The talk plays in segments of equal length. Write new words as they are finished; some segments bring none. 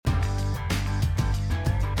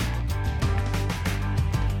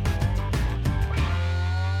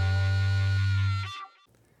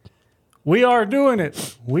We are doing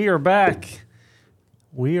it. We are back.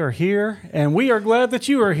 We are here, and we are glad that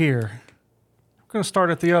you are here. We're going to start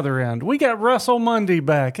at the other end. We got Russell Mundy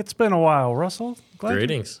back. It's been a while, Russell.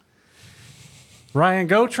 Greetings. Ryan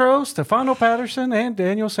Gotro, Stefano Patterson, and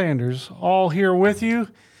Daniel Sanders all here with you.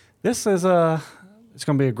 This is it's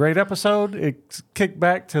going to be a great episode. It's kicked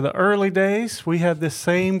back to the early days. We had this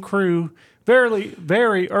same crew very,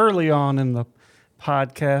 very early on in the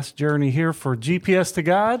podcast journey here for GPS to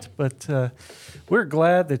God, but we're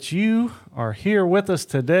glad that you are here with us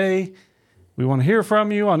today. We want to hear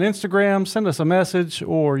from you on Instagram. Send us a message,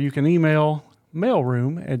 or you can email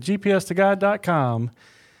mailroom@gpstogod.com.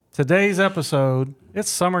 Today's episode, it's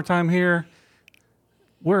summertime here.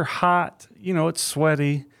 We're hot. You know, it's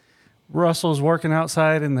sweaty. Russell's working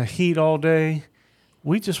outside in the heat all day.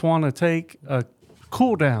 We just want to take a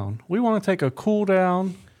cool down. We want to take a cool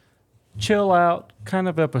down, chill out kind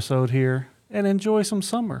of episode here and enjoy some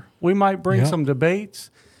summer. We might bring some debates.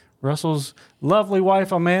 Russell's lovely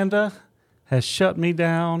wife, Amanda, has shut me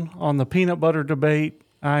down on the peanut butter debate.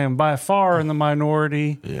 I am by far in the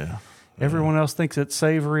minority. Yeah. Everyone else thinks it's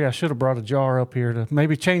savory. I should have brought a jar up here to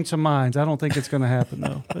maybe change some minds. I don't think it's going to happen,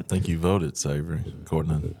 though. I think you voted savory,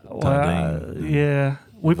 according to yeah.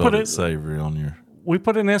 We put it savory on your... We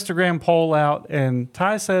put an Instagram poll out, and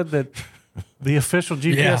Ty said that the official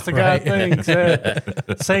GPS to God thing said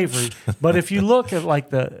savory. But if you look at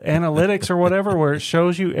like the analytics or whatever, where it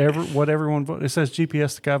shows you what everyone voted, it says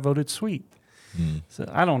GPS to God voted sweet. So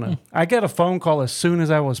I don't know. I got a phone call as soon as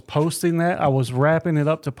I was posting that. I was wrapping it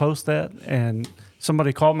up to post that, and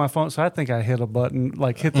somebody called my phone. So I think I hit a button,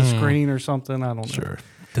 like hit the screen or something. I don't know. Sure.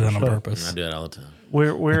 Did it on purpose. I do it all the time.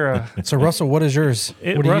 We're So Russell, what is yours?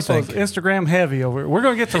 What do Russell's you think? Instagram heavy over. We're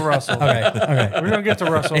gonna get to Russell. Okay. We're gonna get to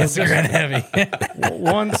Russell. Instagram heavy.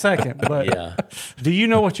 1 second, but do you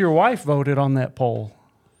know what your wife voted on that poll?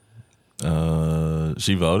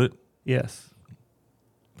 She voted? Yes.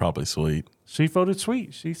 Probably sweet. She voted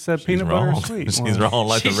sweet. She said peanut butter is sweet. She's wrong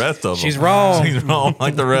like the rest of them. She's wrong. She's wrong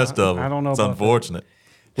like the rest of them. I don't know It's about unfortunate.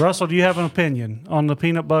 Russell, do you have an opinion on the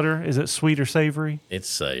peanut butter? Is it sweet or savory? It's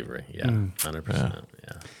savory. Yeah, 100%.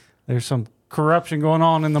 Yeah. There's some corruption going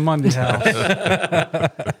on in the Mundy house. I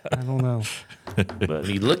don't know. But When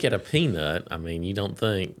you look at a peanut, I mean, you don't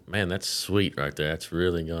think, man, that's sweet right there. That's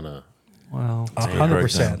really gonna. well,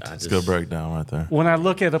 100%. It's a good breakdown right there. when I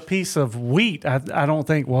look at a piece of wheat, I don't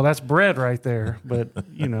think, well, that's bread right there. But,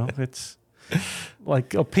 you know, it's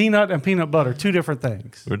like a peanut and peanut butter, two different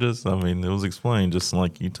things. It was explained just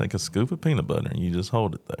like you take a scoop of peanut butter and you just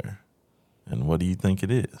hold it there. And what do you think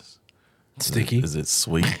it is? Sticky. Is it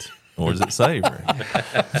sweet or is it savory?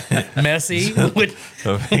 Messy.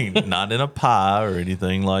 I mean, not in a pie or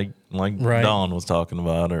anything like Right. Dawn was talking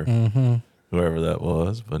about or whoever that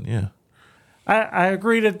was. But yeah. I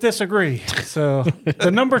agree to disagree. So the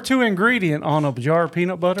number 2 ingredient on a jar of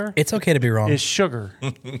peanut butter It's okay to be wrong. is sugar.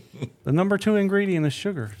 The number 2 ingredient is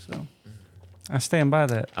sugar. So I stand by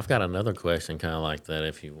that. I've got another question, kind of like that,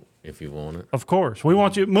 if you want it. Of course. We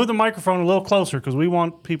want you move the microphone a little closer because we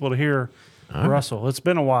want people to hear Russell. It's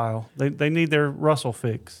been a while. They need their Russell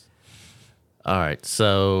fix. All right,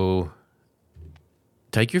 so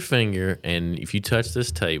take your finger, and if you touch this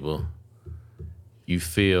table, you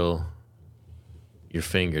feel your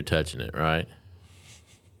finger touching it, right?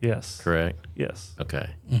 Yes. Correct? Yes.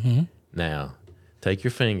 Okay. Now, take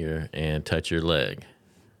your finger and touch your leg.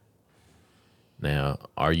 Now,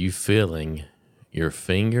 are you feeling your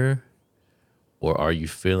finger or are you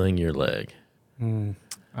feeling your leg?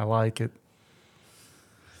 I like it.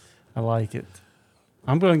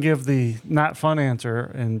 I'm going to give the not fun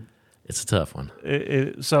answer, and It's a tough one.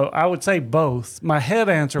 so I would say both. My head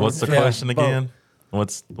answer. What's the would be question both. again?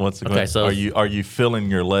 What's the Okay, question? so- Are you feeling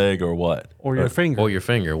your leg or what? Or your finger. Or your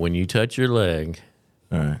finger. When you touch your leg,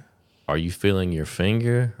 All right. are you feeling your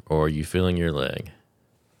finger or are you feeling your leg?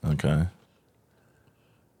 Okay.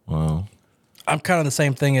 Well, I'm kind of the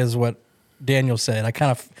same thing as what Daniel said.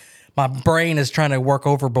 My brain is trying to work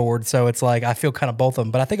overboard, so it's like I feel kind of both of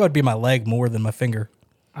them. But I think it would be my leg more than my finger.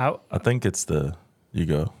 I think it's you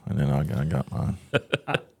go, and then I got mine.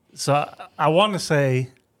 So I want to say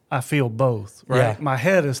I feel both, right? Yeah. My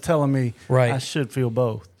head is telling me Right. I should feel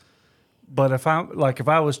both. But if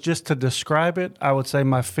I was just to describe it, I would say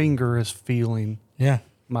my finger is feeling Yeah.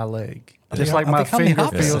 my leg. I Just think like my I'm the finger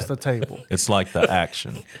opposite. feels the table. It's like the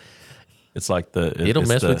action. It's like It'll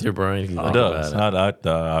mess with your brain if you It think does. about it.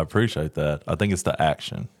 I appreciate that. I think it's the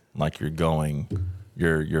action. Like you're going,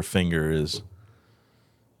 your finger is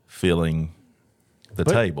feeling the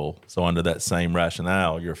table. So under that same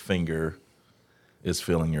rationale, your finger is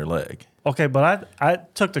feeling your leg. Okay, but I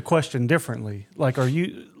took the question differently. Like, are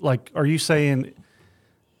you saying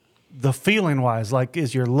the feeling wise, like,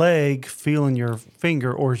 is your leg feeling your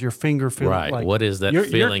finger, or is your finger feeling Right. like, What is that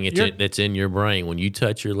feeling that's in your brain when you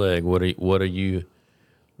touch your leg? What is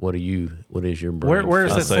your brain?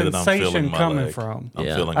 where's I the say that I'm feeling sensation my coming leg. from? I'm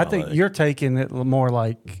Yeah. feeling I my think leg. you're taking it more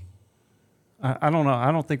like, I don't know.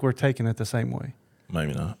 I don't think we're taking it the same way.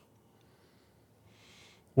 Maybe not.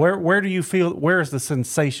 Where do you feel? Where is the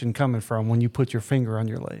sensation coming from when you put your finger on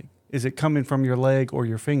your leg? Is it coming from your leg or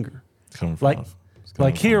your finger? It's coming from Like, it's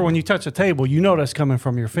coming like here, from- when you touch a table, you know that's coming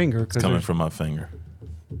from your finger. it's coming from my finger.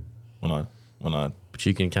 When I But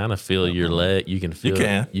you can kind of feel your leg. You can feel.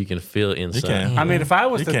 You can feel inside. can. I mean, if I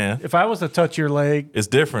was You if I was to touch your leg, it's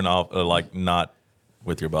different off like not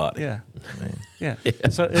with your body. yeah, I mean, yeah.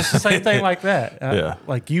 So it's the same thing like that. Yeah.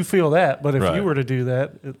 Like you feel that, but if Right. you were to do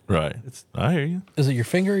that, right. I hear you. Is it your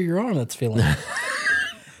finger or your arm that's feeling it?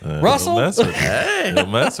 Russell? It'll mess with you. It'll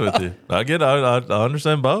mess with you. I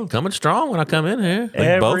understand both. Coming strong when I come in here.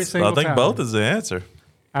 every single I think time. both is the answer.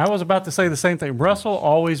 I was about to say the same thing. Russell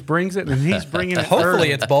always brings it, and he's bringing it. Hopefully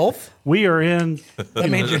early. it's both. We are in That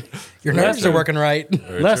means your nerves are working right.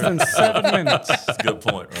 less than 7 minutes. That's a good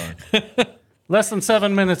point, Ron. Less than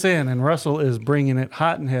 7 minutes in, and Russell is bringing it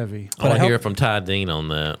hot and heavy. I want to hear from Ty Dean on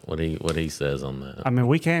that. What he says on that. I mean,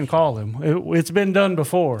 we can call him. It's been done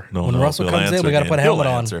before. No, When Russell he'll comes in, answer we gotta put a again. helmet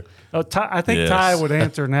He'll on. answer. I think Yes. Ty would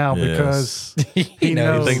answer now Yes. because he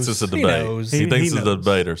knows. He thinks it's a He debate. knows. He He thinks it's a knows.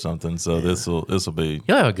 debate or something. So this will be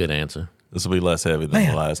You'll have a good answer. less heavy than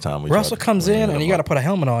the last time we. Russell tried to comes bring in it and you up. got to put a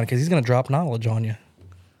helmet on because he's going to drop knowledge on you.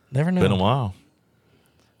 Never know. Been a while.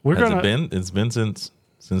 We're Has gonna. it been? It's been since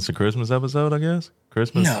the Christmas episode, I guess.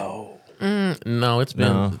 Christmas. No. No, it's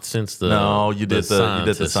been No. since the. No, you did the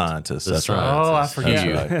scientist. scientist. The That's right. Oh, I scientist.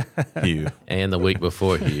 forgot. Hugh. That's right. Hugh. And the week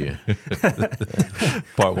before Hugh.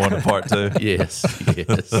 Part 1 and part 2. Yes,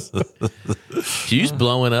 yes. Hugh's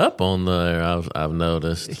blowing up on there. I've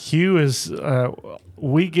noticed. Hugh is.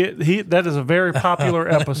 That is a very popular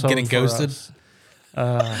episode. Getting for ghosted? us.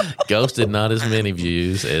 Ghosted not as many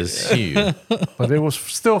views as Hugh. But it was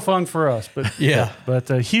still fun for us. But Yeah. But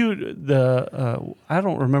Hugh, I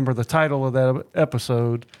don't remember the title of that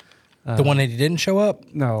episode. The one that he didn't show up?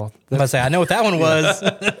 No, I'm about to say, I know what that one was.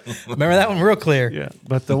 Remember that one real clear. yeah.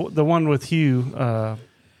 But the one with Hugh,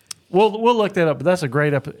 we'll look that up. But that's a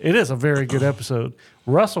great episode. It is a very good episode.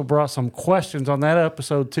 Russell brought some questions on that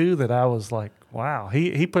episode too that I was like, wow.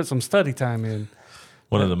 He put some study time in.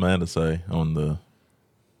 What did Amanda say on the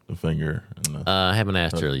finger? And I haven't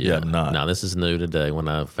asked her Yeah, yet. not. No, this is new today. When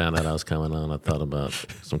I found out I was coming on, I thought about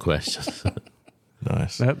some questions.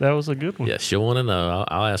 nice. That was a good one. Yeah, she'll want to know.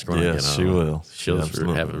 I'll ask her when I get Yes, on. she will. She'll Yeah,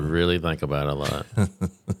 absolutely. have to really think about it a lot.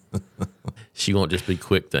 She won't just be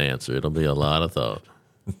quick to answer. It'll be a lot of thought.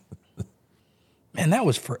 Man, that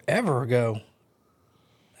was forever ago.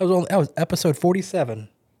 That was episode 47.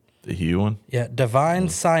 The Hugh one. Yeah, Divine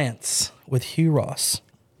Science with Hugh Ross.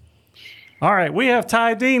 All right, we have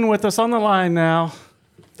Ty Dean with us on the line now.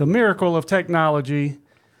 The miracle of technology.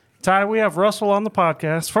 Ty, we have Russell on the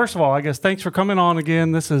podcast. First of all, I guess thanks for coming on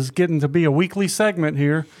again. This is getting to be a weekly segment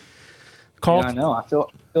here. Yeah, I know. I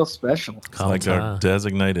feel special. Call Like Ty. our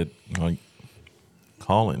designated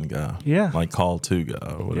call-in guy. Yeah. Like call to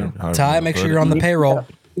guy or whatever. however Ty, you make put sure it. you're on the payroll.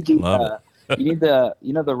 Love You need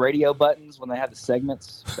the radio buttons when they had the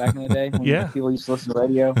segments back in the day when Yeah. people used to listen to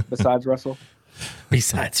radio besides Russell.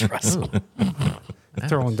 Besides Russell.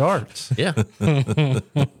 Throwing darts. Yeah.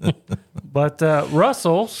 But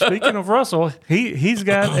Russell, speaking of Russell, he's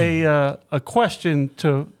got a question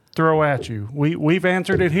to throw at you. We've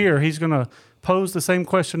answered it here. He's going to pose the same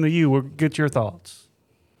question to you. We'll get your thoughts.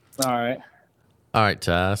 All right. All right,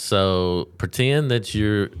 Ty. So pretend that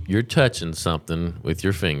you're touching something with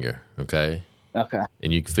your finger, okay? Okay.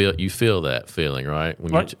 And you feel that feeling, right?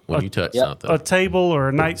 When you touch Yep. something. A table or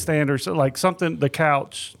a nightstand or so, like something, the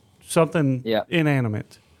couch, something Yeah.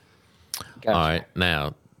 inanimate. Gotcha. All right.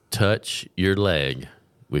 Now touch your leg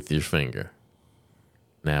with your finger.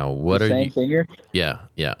 Now what The are same you? finger? Yeah,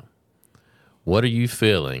 yeah. What are you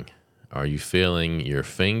feeling? Are you feeling your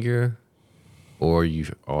finger, or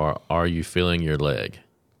are you feeling your leg?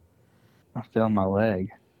 I'm feeling my leg.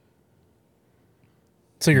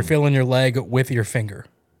 So you're feeling your leg with your finger.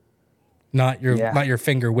 Not your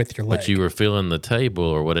finger with your leg. But you were feeling the table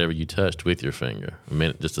or whatever you touched with your finger a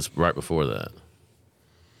minute, right before that.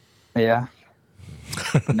 Yeah.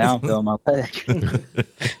 Now I'm feeling my leg.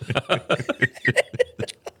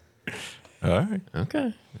 All right.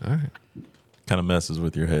 Okay. All right. Kind of messes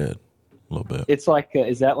with your head a little bit. It's like,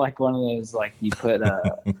 is that like one of those, like you put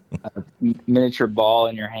miniature ball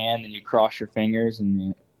in your hand, and you cross your fingers and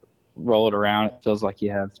you roll it around. It feels like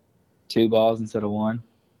you have 2 balls instead of 1.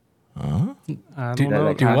 Huh? I Do- don't know.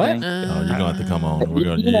 that kind of what? thing. Oh, you're gonna have to come on. You're You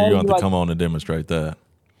know, gonna have to like- come on and demonstrate that.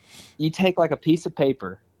 You take like a piece of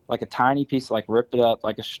paper, like a tiny piece, like rip it up,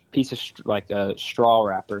 like a piece of like a straw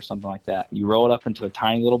wrapper or something like that. You roll it up into a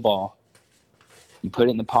tiny little ball. You put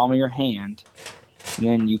it in the palm of your hand, and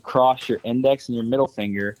then you cross your index and your middle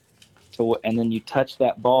finger, and then you touch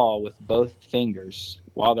that ball with both fingers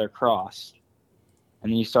while they're crossed,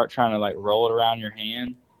 and then you start trying to like roll it around your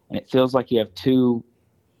hand, and it feels like you have 2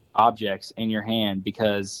 objects in your hand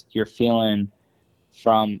because you're feeling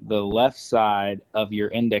from the left side of your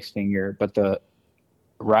index finger, but the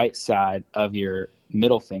right side of your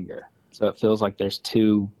middle finger. So it feels like there's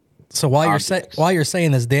 2. So while Objects. you're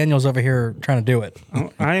saying this, Daniel's over here trying to do it.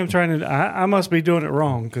 I am trying to. I must be doing it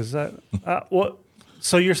wrong because what?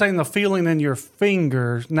 So you're saying the feeling in your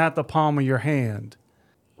fingers, not the palm of your hand.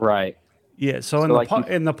 Right. Yeah. So, So in like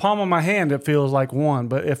in the palm of my hand, it feels like 1.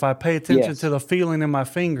 But if I pay attention Yes. to the feeling in my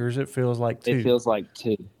fingers, it feels like 2. It feels like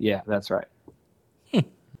 2. Yeah, that's right.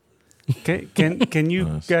 Can you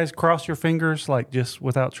Nice. guys cross your fingers like just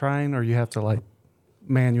without trying, or you have to like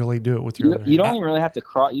manually do it with your other You hand? don't even really have to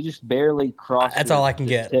cross. You just barely cross. That's your- all I can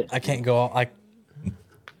your get. tips. I can't go all.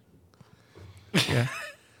 Yeah.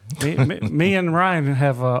 Me and Ryan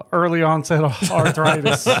have early onset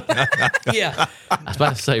arthritis. Yeah. I was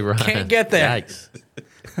about to say, Ryan. Can't get there. Yikes.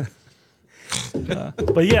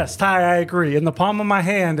 But yes, Ty, I agree. In the palm of my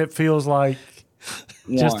hand, it feels like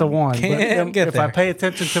just a 1. Can't But get if I there. pay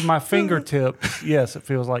attention to my fingertip, yes, it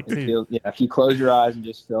feels like 2. If you close your eyes and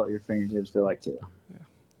just feel your fingertips feel like 2.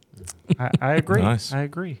 I agree. Nice. I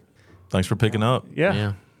agree. Thanks for picking up. Yeah.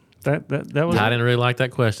 Yeah. That was I didn't really like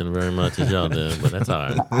that question very much as y'all did, but that's all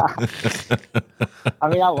right. I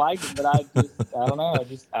mean, I liked it, but I don't know.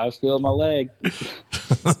 I was feeling my leg.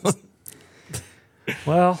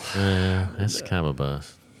 well. Yeah, that's kind of a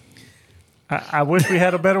bust. I wish we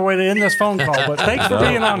had a better way to end this phone call, but thanks for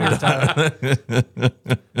being on here, Ty.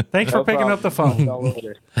 Thanks for picking up the phone. Y'all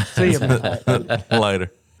later. See you, man.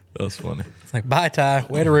 Later. That's funny. It's like, bye, Ty.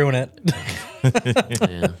 Way to ruin it.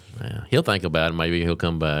 Yeah. He'll think about it. Maybe he'll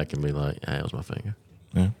come back and be like, hey, that was my finger.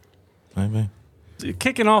 Yeah. Maybe.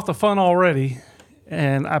 Kicking off the fun already,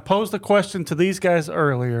 and I posed a question to these guys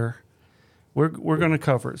earlier. We're going to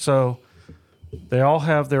cover it. So they all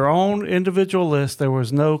have their own individual list. There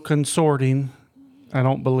was no consorting, I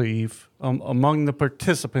don't believe, among the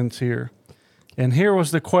participants here. And here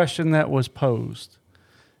was the question that was posed.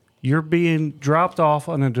 You're being dropped off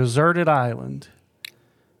on a deserted island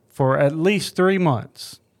for at least 3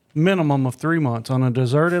 months, minimum of 3 months on a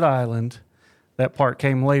deserted island. That part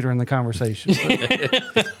came later in the conversation.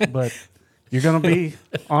 But you're going to be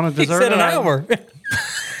on a He deserted said an island. hour.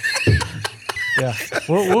 Yeah.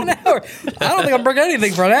 We'll Hour. I don't think I'm bringing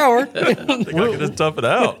anything for an hour. I think I can just tough it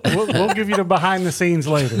out. we'll give you the behind the scenes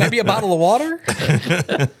later. Maybe a bottle of water.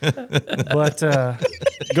 But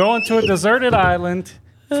going to a deserted island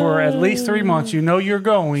for at least 3 months, you know you're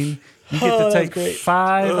going. You get to take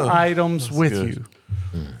 5 items with good. you.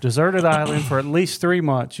 Deserted island for at least 3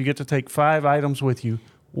 months. You get to take 5 items with you.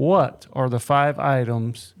 What are the 5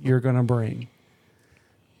 items you're going to bring?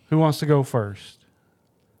 Who wants to go first?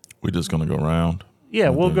 We're just gonna go around. Yeah,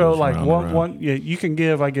 And we'll then go just like round one. and round. One. Yeah, you can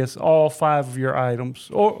give, I guess, all 5 of your items,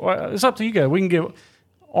 or it's up to you guys. We can give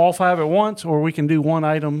all 5 at once, or we can do one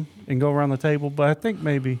item and go around the table. But I think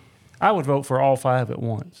maybe I would vote for all 5 at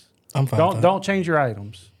once. I'm fine. with that. Don't change your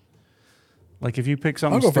items. Like if you pick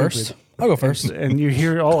something I'll go stupid, first. I'll go first. and you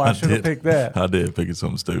hear, "Oh, I should have picked that." I did pick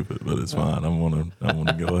something stupid, but it's fine. I want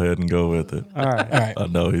to go ahead and go with it. All right, All right. I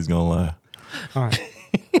know he's gonna lie. all right.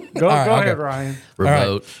 Go right, go I'll ahead, go. Ryan.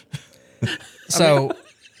 Remote. So,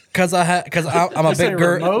 because I'm a say big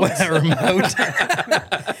girl, remote?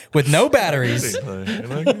 remote with no batteries,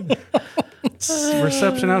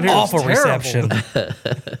 Reception out here is awful terrible. reception.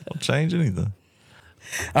 Don't change anything.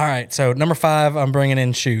 All right, so number 5, I'm bringing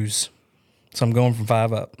in shoes. So I'm going from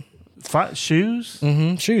 5 up. Shoes,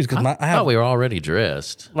 Shoes, because I thought we were already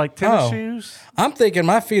dressed. like tennis Oh. shoes. I'm thinking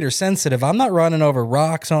my feet are sensitive. I'm not running over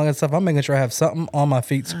rocks and all that stuff. I'm making sure I have something on my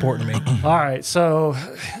feet supporting me. All right, so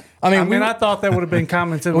I mean, I thought that would have been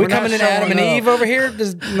commented. we We're not coming in Adam showing and up. Eve over here?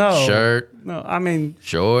 Just, No Shirt, No, I mean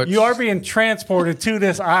shorts. you are being transported to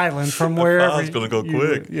this island from wherever. file's gonna go you-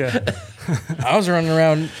 quick. Yeah, I was running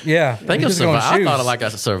around. Yeah, Think of just going Survivor. I shoes. thought of like a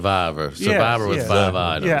Survivor. Survivor with yes. 5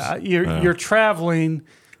 items. yeah. You're traveling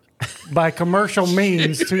by commercial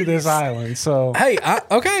means to this island. So Hey,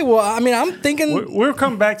 okay. Well, I mean, I'm thinking. we'll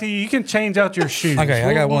come back to you. You can change out your shoes. Okay,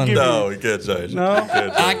 I got one. give No, you- you can't change it. No? You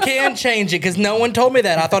can't change I can change it because no one told me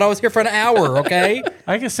that. I thought I was here for an hour. Okay.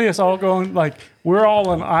 I can see us all going, like, we're all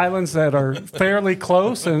on islands that are fairly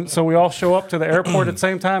close. And so we all show up to the airport at the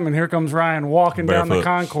same time. And here comes Ryan walking down the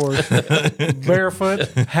concourse, barefoot,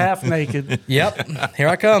 half naked. Yep. Here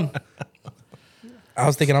I come. I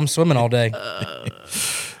was thinking I'm swimming all day.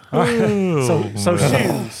 So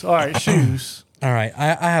shoes. All right, shoes. All right.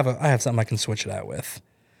 I have something I can switch it out with.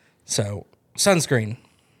 So sunscreen.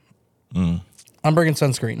 I'm bringing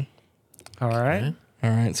sunscreen. All right. All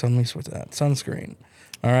right. So let me switch that. Sunscreen.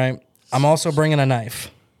 All right. I'm also bringing a knife.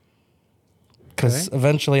 Because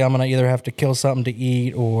eventually I'm going to either have to kill something to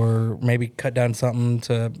eat or maybe cut down something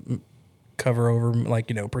to cover over,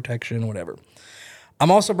 like, protection, whatever.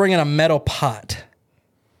 I'm also bringing a metal pot.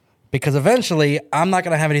 Because eventually I'm not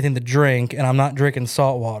going to have anything to drink and I'm not drinking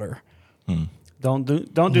salt water. Don't do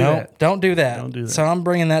that. Don't do that. Don't do that. So I'm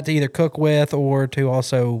bringing that to either cook with or to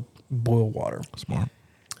also boil water. Smart.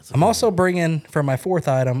 I'm also bringing, for my fourth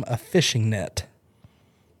item, a fishing net.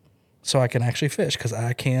 So I can actually fish because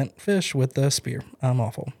I can't fish with the spear. I'm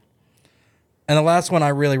awful. And the last one, I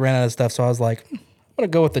really ran out of stuff. So I was like, I'm going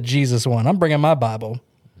to go with the Jesus one. I'm bringing my Bible.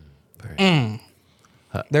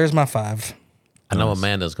 There's my 5. I know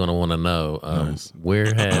Amanda's going to want to know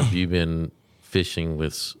where have you been fishing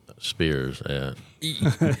with spears at?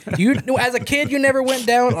 As a kid, you never went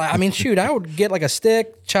down. I mean, shoot, I would get like a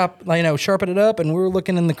stick, sharpen it up, and we were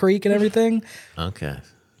looking in the creek and everything. Okay.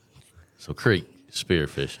 So creek spear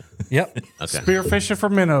fishing. Yep. Okay. Spear fishing for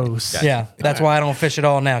minnows. Yeah, that's why I don't fish at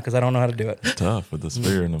all now because I don't know how to do it. Tough with the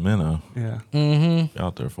spear and the minnow. Yeah. Be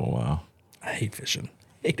out there for a while. I hate fishing.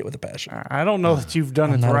 Hate it with a passion. I don't know that you've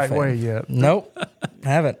done it the not a right fan. way yet. Nope, I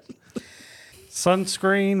haven't.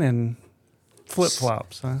 Sunscreen and flip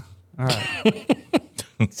flops, huh? All right.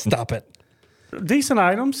 Stop it. Decent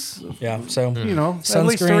items. Yeah, so At least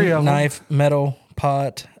 3 sunscreen, of them. knife, metal,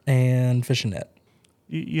 pot, and fishing net.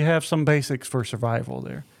 You have some basics for survival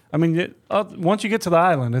there. I mean, once you get to the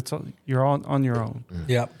island, you're on your own.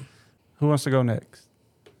 Yep. Who wants to go next?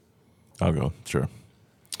 I'll go. Sure.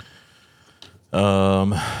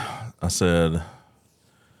 I said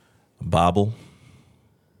Bible.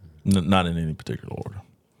 Not in any particular order.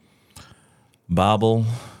 Bible,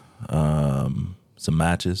 some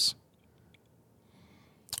matches,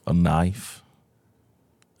 a knife.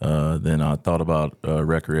 Then I thought about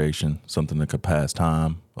recreation, something that could pass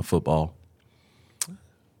time, a football.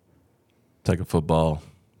 Take a football,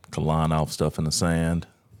 could line off stuff in the sand,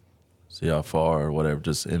 see how far or whatever,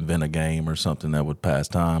 just invent a game or something that would pass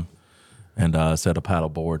time. And set a paddle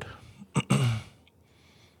board.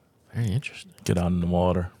 Very interesting. Get out in the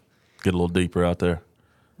water, get a little deeper out there.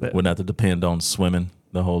 Wouldn't have to depend on swimming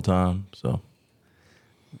the whole time. So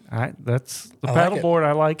That's the I like paddleboard.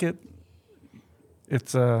 I like it.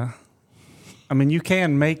 It's I mean, you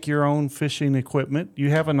can make your own fishing equipment. You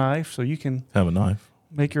have a knife, so you can have a knife.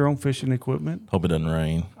 make your own fishing equipment. Hope it doesn't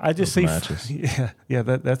rain. I just Those see, matches. yeah,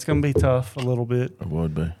 that's going to be tough a little bit. It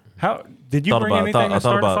would be. How did you bring anything to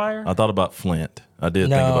start a fire? I thought about flint. I did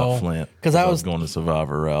think No, about flint 'cause I I was- was going the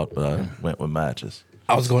survivor route, but I went with matches.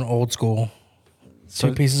 I was going old school.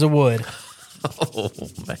 2 pieces of wood. Oh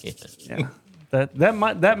man. Yeah,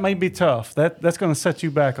 that may be tough. That's going to set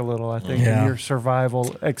you back a little, I think, Yeah. in your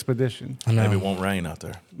survival expedition. I know. Maybe it won't rain out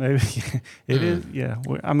there. Maybe it is. Yeah,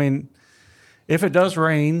 I mean, if it does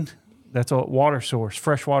rain, that's a water source,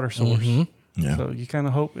 fresh water source. Yeah. So you kind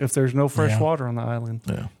of hope if there's no fresh Yeah. water on the island,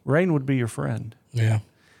 Yeah. rain would be your friend. Yeah.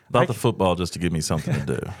 About the football just to give me something to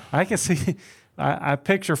do. I can see. I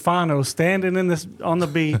picture Stefano standing on the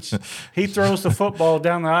beach. He throws the football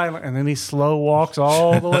down the island, and then he slow walks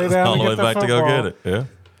all the way down All to the get way the back to football. go get it. Yeah.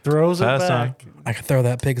 Throws it Pass back. I could throw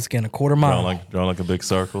that pigskin a quarter mile. Draw like a big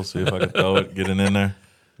circle. See if I can throw it. Get it in there.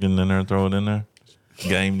 Get it in there and throw it in there.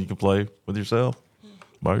 Game you can play with yourself,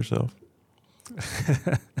 by yourself.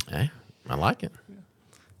 Hey, I like it.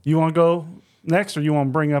 You want to go next, or you want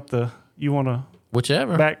to bring up you want to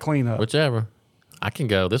Whichever. back clean up? Whichever. I can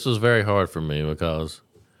go. This was very hard for me because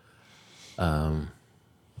it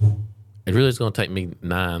really is going to take me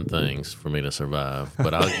 9 things for me to survive.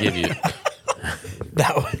 But I'll give you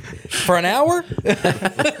For an hour?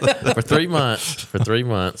 for 3 months. For 3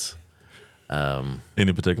 months.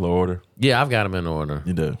 Any particular order? Yeah, I've got them in order.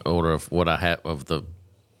 You do. Order of what I have of the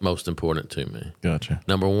most important to me. Gotcha.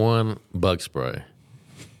 Number 1, bug spray.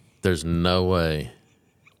 There's no way.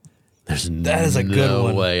 That is a good no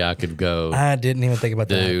one. way I could go. I didn't even think about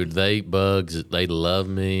that. Dude, they love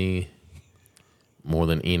me more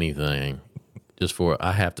than anything. just for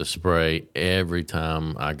I have to spray every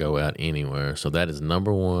time I go out anywhere. So that is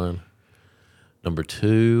number one. Number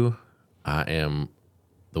two, I am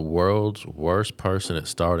the world's worst person at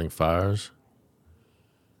starting fires.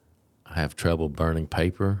 I have trouble burning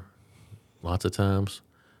paper lots of times.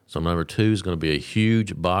 So number two is going to be a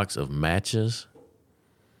huge box of matches.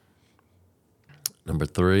 Number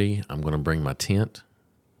three, I'm going to bring my tent.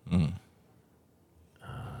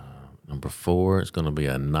 Number four is going to be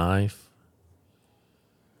a knife.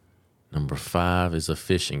 Number five is a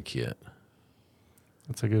fishing kit.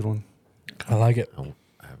 That's a good one. I like it.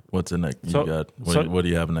 What's in that? You So- got so- what do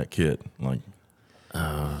you have in that kit? Like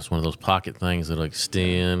It's one of those pocket things that'll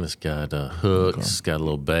extend. It's got hooks. Okay. It's got a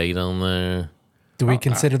little bait on there. Do we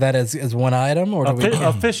consider that as one item, or do we?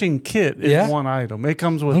 A fishing kit is Yeah. one item. It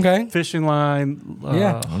comes with Okay. fishing line,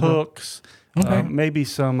 Yeah. hooks, Okay. maybe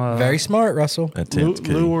some Very smart, Russell. that tent's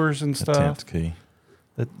key. lures and That stuff. tent's key.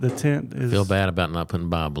 The tent is Feel bad about not putting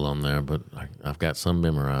Bible on there, but I've got some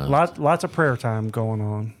memorized. lots of prayer time going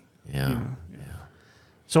on. Yeah.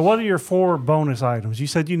 So, what are your 4 bonus items? You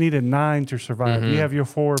said you needed 9 to survive. You have your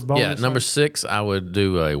 4 bonus. Yeah, number items? 6, I would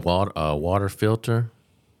do a water filter.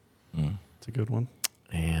 That's a good one.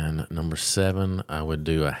 And number 7, I would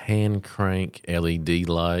do a hand crank LED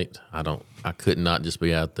light. I could not just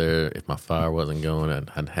be out there if my fire wasn't going.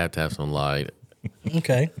 I'd have to have some light.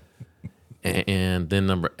 Okay. And then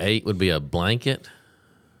number 8 would be a blanket.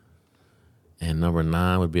 And number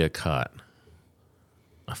 9 would be a cot.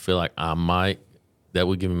 I feel like that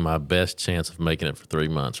would give me my best chance of making it for 3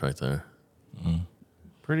 months right there.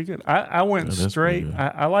 Pretty good. I went That is straight. pretty good.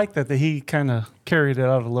 I like that he kind of carried it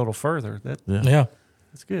out a little further. Yeah.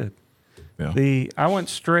 That's good. Yeah. I went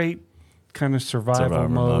straight kind of survival Survivor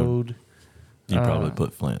mode. mode. You probably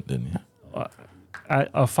put flint, didn't you?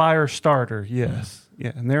 A fire starter, yes.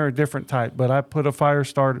 Yeah, and there are different types, but I put a fire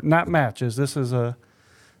starter, not matches. This is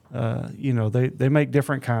they make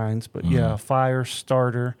different kinds, but yeah, a fire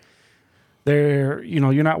starter.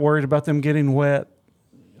 You're not worried about them getting wet,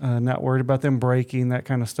 not worried about them breaking, that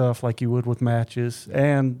kind of stuff like you would with matches,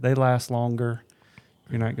 and they last longer.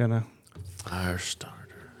 You're not gonna. Fire starter.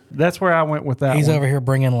 That's where I went with that. He's one. over here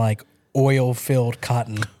bringing like oil-filled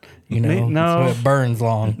cotton, No. so it burns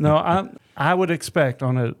long. No, I would expect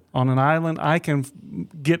on an island I can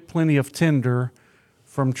get plenty of tinder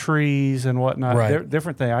from trees and whatnot. Right. They're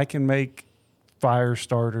different thing. I can make fire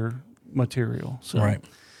starter material. So Right.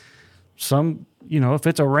 some, if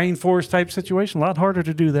it's a rainforest type situation, a lot harder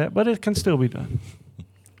to do that, but it can still be done.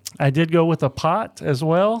 I did go with a pot as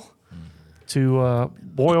well to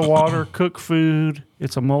boil water, cook food.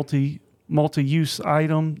 It's a multi-use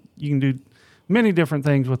item. You can do many different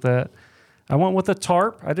things with that. I went with a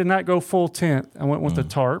tarp. I did not go full tent. I went with a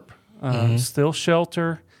tarp. Still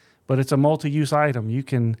shelter, but it's a multi-use item. You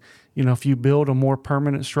can, if you build a more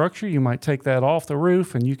permanent structure, you might take that off the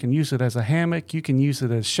roof and you can use it as a hammock. You can use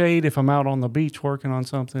it as shade if I'm out on the beach working on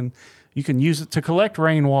something. You can use it to collect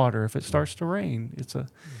rainwater if it starts to rain. It's a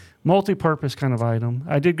multi-purpose kind of item.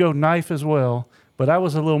 I did go knife as well, but I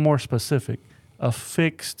was a little more specific. A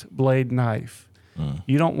fixed blade knife.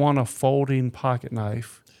 You don't want a folding pocket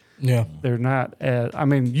knife. Yeah. They're not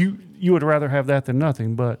you would rather have that than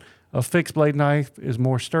nothing, but a fixed blade knife is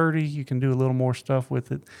more sturdy. You can do a little more stuff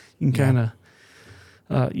with it. You can kind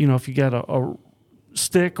of, if you got a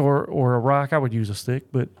stick or a rock, I would use a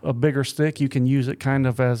stick, but a bigger stick, you can use it kind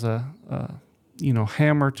of as a,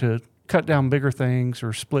 hammer to cut down bigger things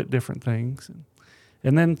or split different things.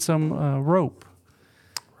 And then some rope.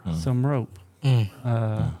 Some rope.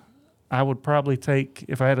 I would probably take,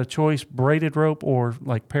 if I had a choice, braided rope or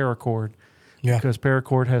like paracord. Yeah. Because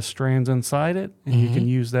paracord has strands inside it, and you can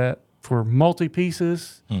use that for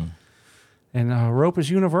multi-pieces. And rope is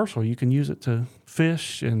universal. You can use it to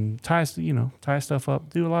fish and tie stuff up,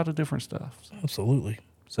 do a lot of different stuff. So. Absolutely.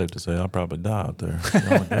 Safe to say I'll probably die out there.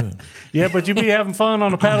 Y'all are good. Yeah, but you'd be having fun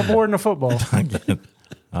on a paddleboard and a football.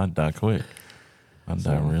 I'd die quick. I'd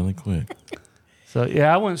die really quick. So,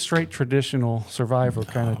 yeah, I went straight traditional survivor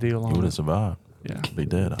kind of deal You on would it. have survived. Yeah. Be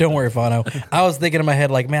dead. Don't worry, Fano. I was thinking in my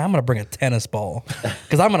head, like, man, I'm going to bring a tennis ball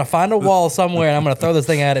because I'm going to find a wall somewhere and I'm going to throw this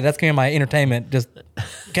thing at it. That's going to be my entertainment. Just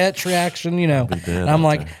catch reaction, dead And I'm out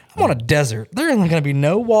like, there. I'm on a desert. There isn't going to be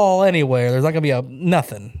no wall anywhere. There's not going to be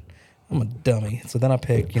nothing. I'm a dummy. So then I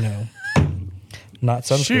pick, not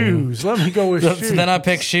sunscreen. Shoes. Let me go with So shoes. then I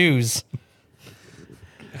pick shoes.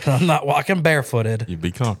 I'm not walking barefooted. You'd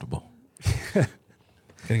be comfortable.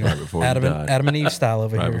 Gonna Right go before you Adam died. and Eve style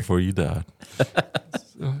over Right here. before you died.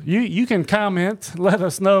 You can comment. Let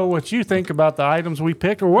us know what you think about the items we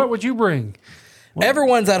picked, or what would you bring?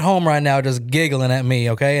 Everyone's at home right now just giggling at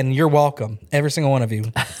me, okay? And you're welcome. Every single one of you.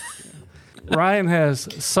 Ryan has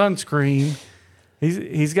sunscreen.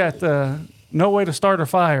 He's got no way to start a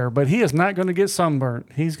fire, but he is not going to get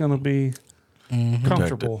sunburnt. He's going to be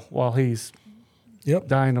comfortable while he's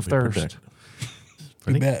dying of thirst.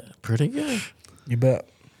 You bet. Pretty good. You bet.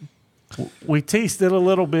 We teased it a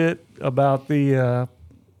little bit about the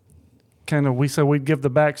we said we'd give the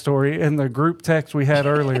backstory in the group text we had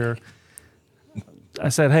earlier. I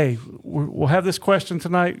said, hey, we'll have this question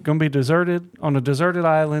tonight. Going to be on a deserted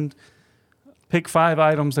island. Pick 5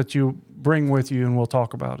 items that you bring with you, and we'll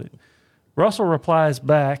talk about it. Russell replies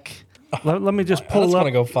back. Let me just pull up. I just want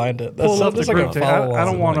to go find it. Pull up the group text. I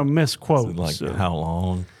don't want to misquote. Like so. How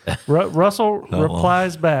long? Russell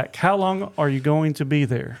replies back. How long are you going to be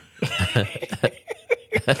there?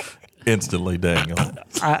 Instantly, Daniel.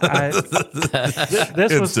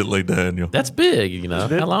 Instantly, Daniel. That's big, you know.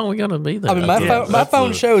 How long are we going to be there? I mean, my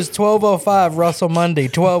phone shows 12:05 Russell Monday,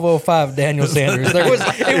 12:05 Daniel Sanders. It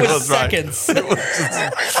was seconds. Right. It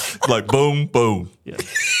was like boom, boom. Yeah.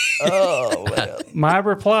 Oh man. My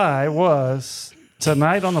reply was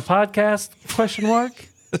tonight on the podcast? ?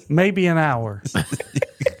 Maybe an hour.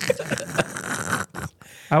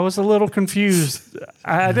 I was a little confused.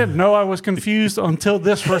 I didn't know I was confused until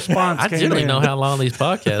this response came in. I generally know how long these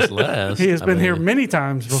podcasts last. He has been here many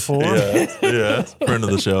times before. Yeah. Friend of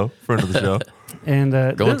the show. And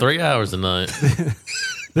going 3 hours tonight.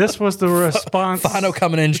 This was the response. Stefano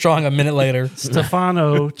coming in strong a minute later.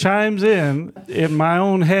 Stefano chimes in my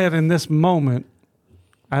own head in this moment.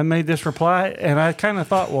 I made this reply, and I kind of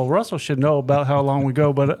thought, well, Russell should know about how long we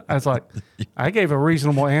go, but I was like, I gave a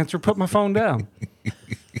reasonable answer, put my phone down.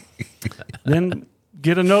 Then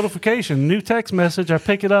get a notification, new text message. I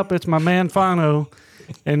pick it up. It's my man Fano,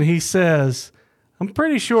 and he says, I'm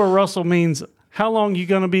pretty sure Russell means how long you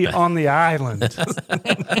going to be on the island.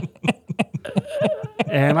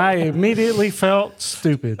 And I immediately felt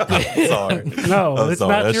stupid. I'm sorry. No, it's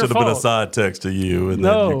not that your should have fault. been a side text to you. And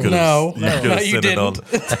No. then you could have you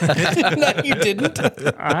didn't. No, you didn't.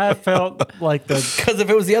 I felt like because if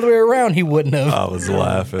it was the other way around, he wouldn't have. I was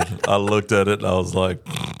laughing. I looked at it and I was like,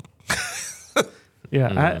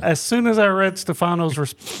 yeah. As soon as I read Stefano's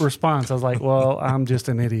response, I was like, well, I'm just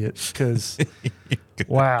an idiot because,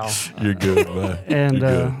 wow. You're good, man.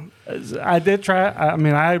 And I did try. I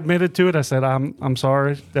mean, I admitted to it. I said, I'm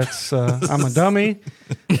sorry. That's I'm a dummy.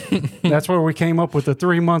 That's where we came up with the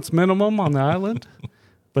 3 months minimum on the island.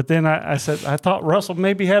 But then I said, I thought Russell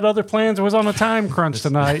maybe had other plans. Was on a time crunch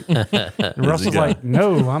tonight. And Russell's like,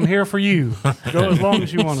 no, I'm here for you. Go as long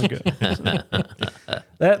as you want to go.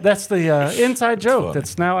 So that's the inside joke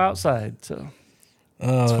that's now outside. So,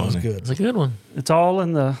 that was good. It's a good one. it's all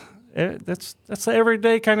in the. That's the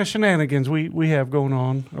everyday kind of shenanigans we have going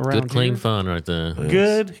on around Good, clean here. fun right there.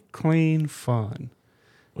 Good, clean fun.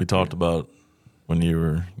 we talked about when you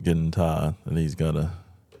were getting tied that he's got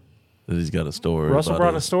a story. Russell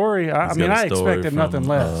brought a story. I mean, I expected nothing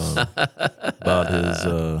less. About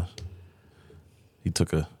his, he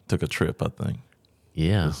took a trip, I think.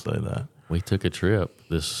 Yeah. Let's say that. We took a trip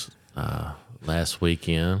this last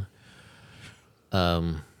weekend. I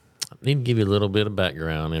need to give you a little bit of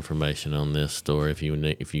background information on this story if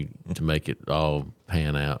you to make it all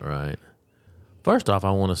pan out right. First off,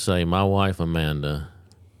 I want to say my wife Amanda,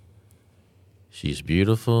 she's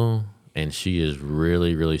beautiful and she is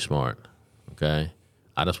really, really smart. Okay,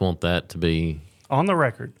 I just want that to be On the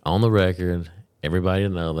record. on the record. Everybody to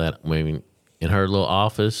know that. I mean, in her little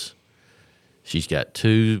office, she's got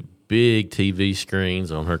 2 big TV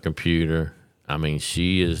screens on her computer. I mean,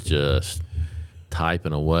 she is just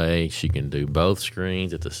typing away. She can do both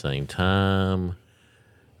screens at the same time.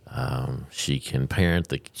 She can parent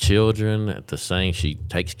the children at the same. She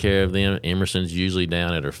takes care of them. Emerson's usually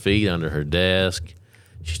down at her feet under her desk.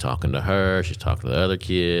 She's talking to her. She's talking to the other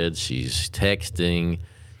kids. She's texting.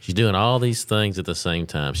 She's doing all these things at the same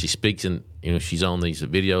time. She speaks in, she's on these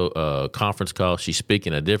video conference calls. She's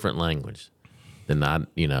speaking a different language than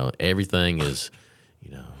everything is,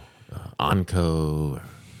 Onco,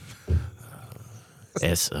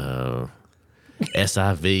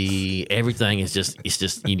 SIV, everything is just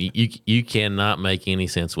you cannot make any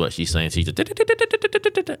sense what she's saying. She's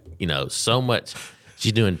just, so much.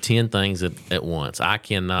 She's doing 10 things at once. I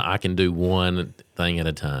can do one thing at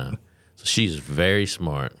a time. So she's very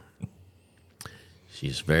smart.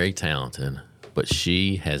 She's very talented, but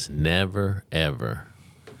she has never ever,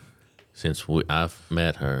 since I've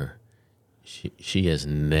met her, she has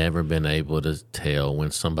never been able to tell when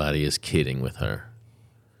somebody is kidding with her.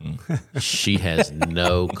 She has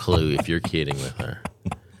no clue if you're kidding with her.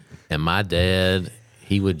 And my dad,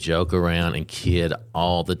 he would joke around and kid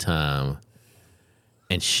all the time,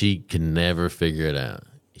 and she could never figure it out.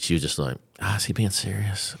 she was just like, is he being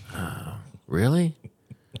serious? Really?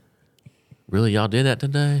 Really, y'all did that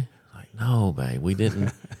today? Like, no, babe, we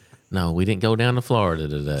didn't. No, we didn't go down to Florida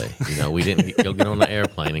today. We didn't go get on the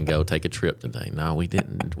airplane and go take a trip today. No, we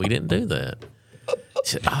didn't. We didn't do that.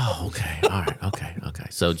 She said, oh, okay. All right. Okay.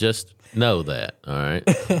 So just know that. All right.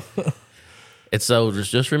 And so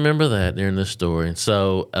just remember that during this story. And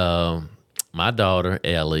so my daughter,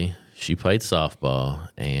 Ellie, she played softball.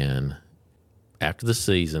 And after the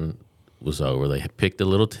season was over, they had picked a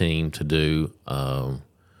little team to do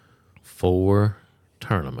 4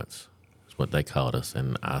 tournaments. What they called us,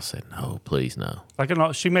 and I said, "No, please, no."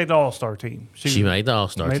 She made the All-Star team. She made the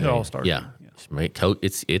All-Star team. Made the All-Star yeah. team. Yeah. She made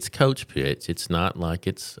it's coach pitch. It's not like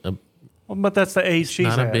it's but that's the age she's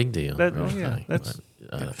not at. a big deal. That, or yeah, anything, that's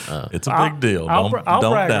it's a big deal. I'll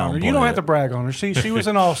Don't brag on her. You downplay don't have it. to brag on her. She was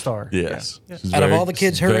an All-Star. Yes. Yeah. She's Out of all the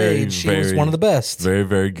kids her age, she was one of the best. Very,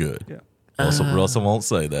 very good. Yeah. Russell won't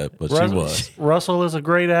say that, but she was. Russell is a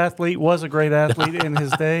great athlete. Was a great athlete in his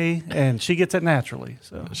day, and she gets it naturally.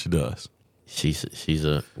 So She does.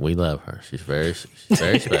 We love her. She's very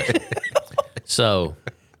special. So,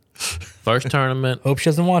 first tournament. Hope she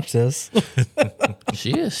doesn't watch this.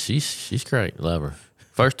 She is. She's great. Love her.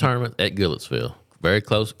 First tournament at Goodlettsville. Very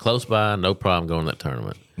close by. No problem going to that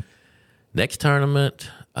tournament. Next tournament,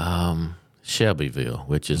 Shelbyville,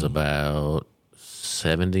 which is about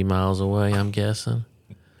 70 miles away, I'm guessing.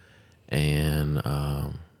 And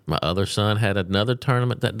my other son had another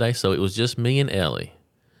tournament that day, so it was just me and Ellie.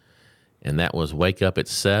 And that was wake up at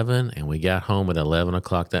 7, and we got home at 11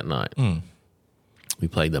 o'clock that night. We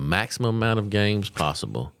played the maximum amount of games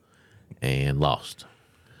possible and lost.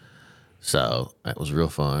 So that was real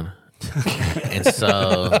fun. And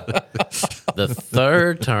so the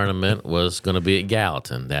third tournament was going to be at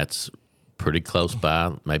Gallatin. That's pretty close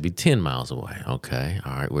by, maybe 10 miles away. Okay,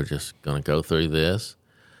 all right, we're just going to go through this.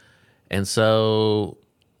 And so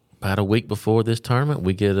about a week before this tournament,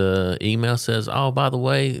 we get an email says, oh, by the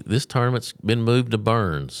way, this tournament's been moved to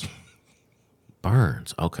Burns.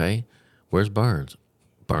 Burns, okay. Where's Burns?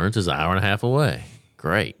 Burns is an hour and a half away.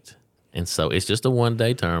 Great. And so it's just a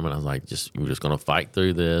one-day tournament. I was like, we're just going to fight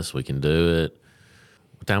through this. We can do it.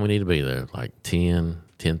 What time we need to be there? Like 10,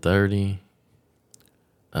 10:30?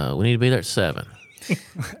 We need to be there at 7.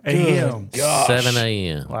 a.m. 7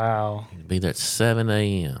 a.m. Wow. Be there at 7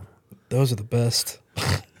 a.m. Those are the best.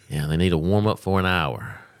 Yeah, they need to warm up for an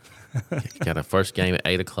hour. Got a first game at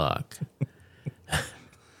 8 o'clock.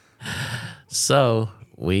 So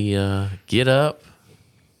we get up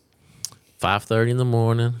 5:30 in the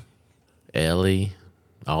morning. Ellie,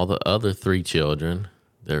 all the other 3 children,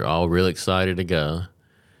 they're all real excited to go.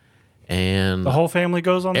 And The whole family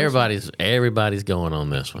goes on this? everybody's going on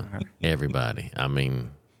this one. Everybody. I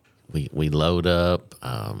mean, we load up.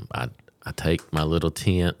 I take my little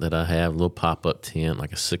tent that I have, a little pop-up tent,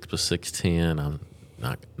 like a 6x6 tent. I'm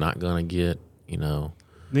not going to get,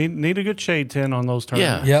 Need a good shade tent on those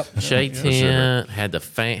tournaments. yeah. Yep. Shade tent, had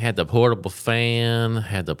the portable fan,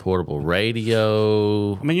 had the portable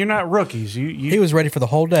radio. I mean, you're not rookies. He was ready for the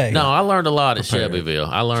whole day. No, I learned a lot at Shelbyville.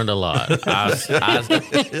 I learned a lot. I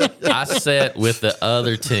sat with the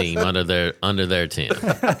other team under their tent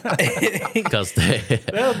because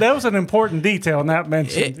that was an important detail not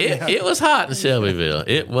mentioned. it was hot in Shelbyville.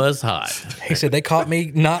 It was hot. He said they caught me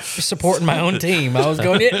not supporting my own team. I was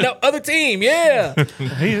going, yeah, no, other team, yeah.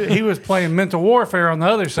 He was playing mental warfare on the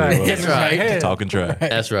other side. That's right. Hey. Talking trash.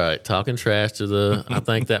 That's right. Talking trash to I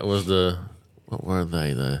think that was what were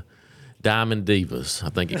they? The Diamond Divas. I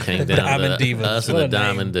think it came down Diamond to Divas. us and What the a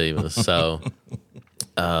Diamond Divas.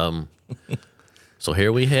 So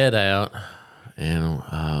here we head out,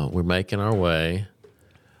 and we're making our way,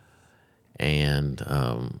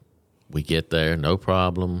 and we get there, no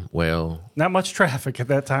problem. Well, Not much traffic at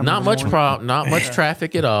that time. not of the much morning. not much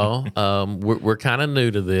traffic at all. We're kind of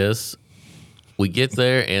new to this. We get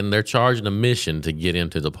there, and they're charging a mission to get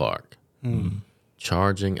into the park.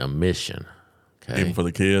 Charging a mission. Okay. Even for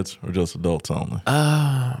the kids or just adults only?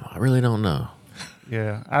 I really don't know.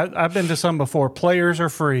 Yeah, I've been to some before. Players are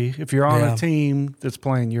free. If you're on Yeah. a team that's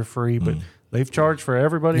playing, you're free. But they've charged for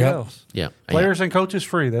everybody Yep. else. Yeah. Players and coaches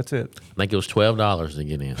free. That's it. I think it was $12 to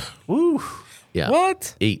get in. Woo! Yeah.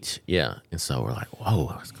 What? Each. Yeah. And so we're like,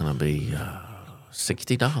 whoa, it's going to be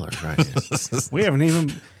 $60 right here. We haven't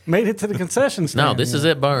even made it to the concession stand. No, this is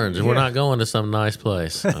at Burns, and we're not going to some nice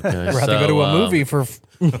place. Okay. Rather go to a movie for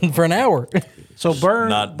an hour. So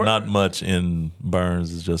Not much in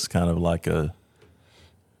Burns. It's just kind of like a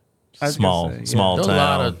I was small gonna say, yeah. small There's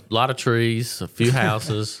town. a lot of trees, a few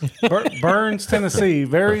houses. Burns, Tennessee,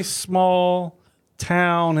 very small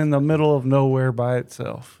town in the middle of nowhere by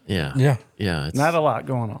itself. Yeah. Yeah. Yeah. It's, Not a lot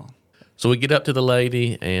going on. So we get up to the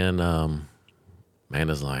lady, and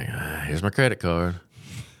Amanda's like, here's my credit card.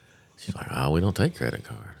 She's like, oh, we don't take credit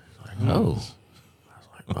cards. Like, oh. I was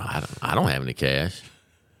like, well, I don't have any cash.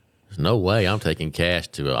 There's no way I'm taking cash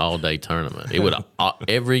to an all-day tournament. It would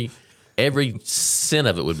every cent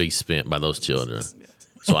of it would be spent by those children.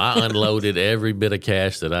 So I unloaded every bit of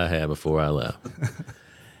cash that I had before I left.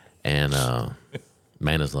 And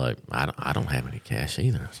Amanda's like, I don't have any cash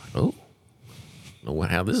either. I was like, oh, I don't know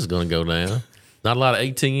how this is going to go down. Not a lot of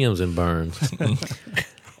ATMs in Burns.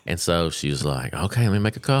 And so she was like, okay, let me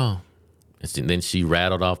make a call. And then she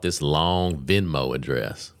rattled off this long Venmo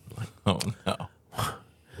address. Like, Oh no.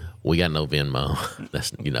 we got no Venmo.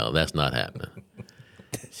 That's not happening.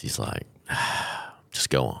 She's like, just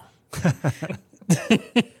go on.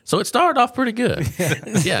 So it started off pretty good.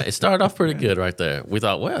 Yeah, it started off pretty good right there. We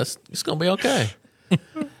thought, well, it's going to be okay.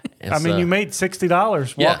 And I mean, you made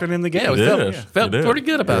 $60 walking in the game. Yeah, we did. felt You did. pretty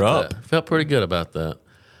good about You're that. up. Felt pretty good about that.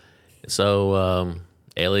 So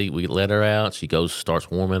Ellie, we let her out. She goes,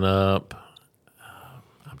 starts warming up.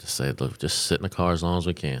 I'm just saying, look, just sit in the car as long as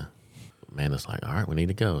we can. Amanda's like, all right, we need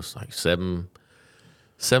to go. It's like 7:45.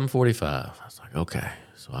 I was like, okay.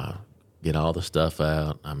 So I get all the stuff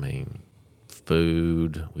out. I mean,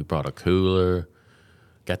 food. We brought a cooler.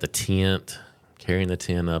 Got the tent. Carrying the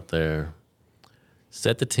tent up there.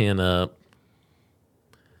 Set the tent up.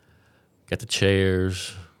 Got the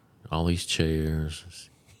chairs. All these chairs.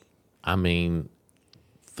 I mean,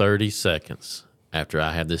 30 seconds after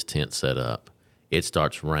I have this tent set up, it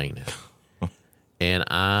starts raining. And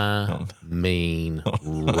I mean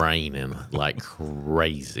raining like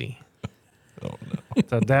crazy.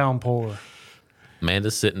 It's a downpour.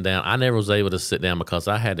 Amanda's sitting down. I never was able to sit down because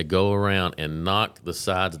I had to go around and knock the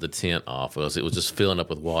sides of the tent off because it was just filling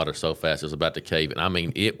up with water so fast it was about to cave in. I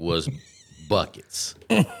mean, it was buckets.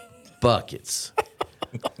 Buckets.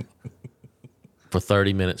 For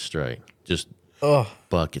 30 minutes straight. Just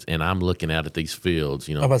buckets. And I'm looking out at these fields,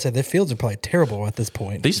 I'm about to say the fields are probably terrible at this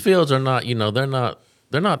point. These fields are not,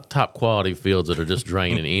 they're not top quality fields that are just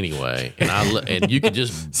draining anyway. And you can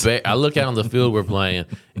just, I look out on the field we're playing,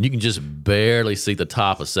 and you can just barely see the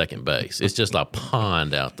top of second base. It's just a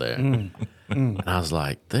pond out there. And I was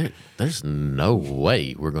like, there's no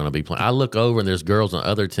way we're going to be playing. I look over, and there's girls on the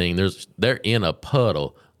other team. They're in a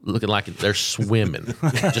puddle, looking like they're swimming,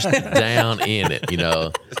 just down in it,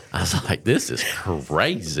 I was like, this is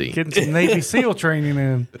crazy. Getting some Navy SEAL training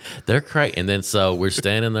in. They're crazy. And then so we're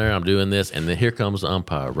standing there, I'm doing this, and then here comes the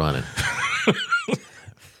umpire running.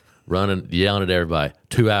 Yelling at everybody,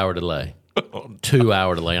 2-hour delay.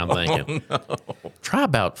 2-hour delay. I'm thinking, try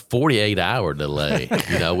about 48-hour delay,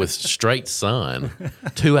 with straight sun.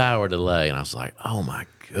 2-hour delay. And I was like, oh my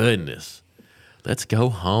goodness. Let's go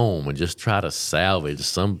home and just try to salvage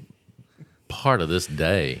some part of this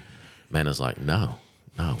day. Man is like, no,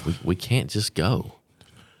 we can't just go.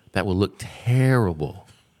 That will look terrible.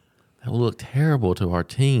 That will look terrible to our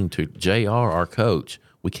team, to JR, our coach.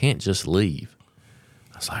 We can't just leave.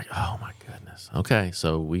 I was like, oh my goodness. Okay,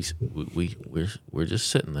 so we're just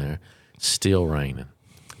sitting there, still raining.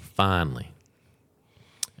 Finally,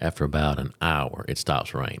 after about an hour, it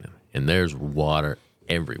stops raining, and there's water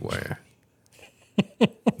everywhere.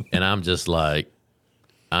 And I'm just like,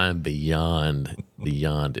 I'm beyond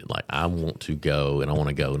it. Like, I want to go, and I want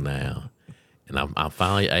to go now. And I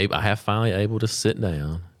have finally able to sit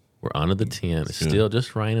down. We're under the tent. It's still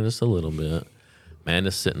just raining just a little bit.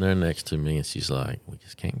 Amanda's sitting there next to me, and she's like, we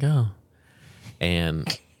just can't go.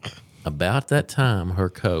 And about that time, her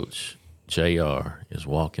coach, JR, is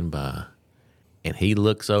walking by, and he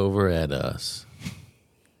looks over at us,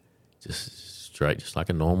 just like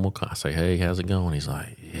a normal. I say, hey, how's it going? He's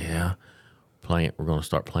like, yeah, we're going to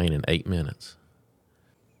start playing in 8 minutes.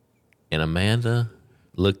 And Amanda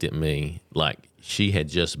looked at me like she had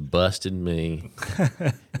just busted me.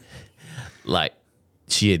 Like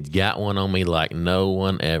she had got one on me like no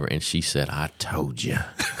one ever. And she said, I told you.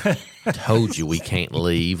 Told you we can't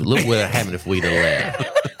leave. Look what would have happened if we'd have left.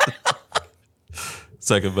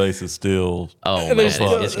 Second base is still. Oh, man,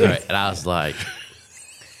 it's great. And I was like,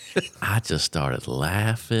 I just started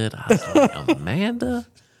laughing. I was like, Amanda,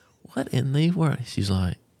 what in the world? She's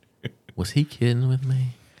like, was he kidding with me?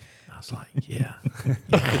 I was like, yeah.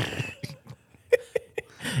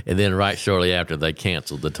 And then right shortly after, they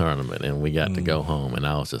canceled the tournament, and we got to go home. And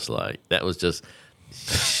I was just like, that is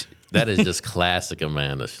just classic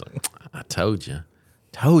Amanda. She's like, I told you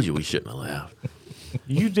we shouldn't have left.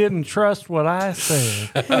 You didn't trust what I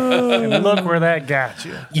said. And look where that got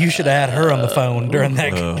you. You should have had her on the phone during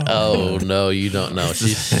that. Oh no, you don't know.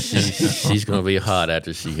 She's gonna be hot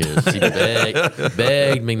after she hears. She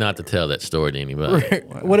begged me not to tell that story to anybody.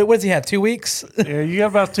 What does he have? 2 weeks? Yeah, you got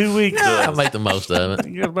about 2 weeks. I'll make the most of it.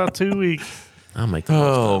 You got about 2 weeks. I'll make the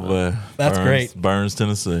most of it. man. That's great. Burns,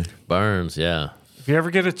 Tennessee. Burns, yeah. If you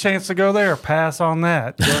ever get a chance to go there, pass on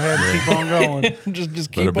that. Go ahead and keep on going.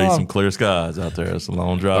 just Better keep be on. some clear skies out there. It's a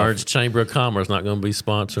long drive. Burns Chamber of Commerce not going to be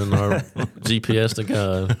sponsoring our GPS to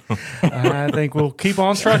God. I think we'll keep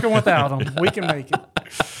on trucking without them. We can make it.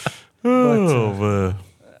 Oh, man.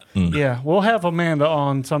 Yeah, we'll have Amanda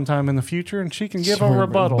on sometime in the future, and she can give a Sure,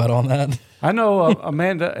 rebuttal. But on that, I know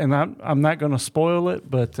Amanda, and I'm not going to spoil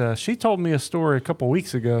it, but she told me a story a couple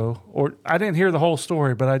weeks ago, or I didn't hear the whole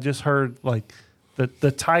story, but I just heard like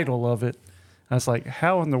the title of it. I was like,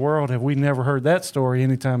 how in the world have we never heard that story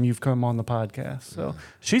anytime you've come on the podcast? So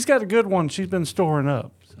she's got a good one she's been storing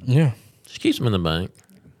up. yeah. She keeps them in the bank.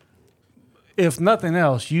 If nothing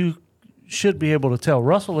else, you should be able to tell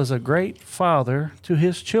Russell is a great father to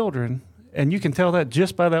his children, and you can tell that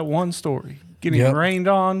just by that one story. Getting Yep. rained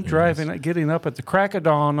on, getting up at the crack of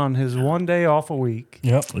dawn on his one day off a week.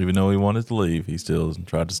 Yep. Even though he wanted to leave, he still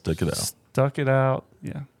tried to stick it out. Stuck it out.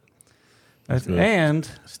 Yeah. good. And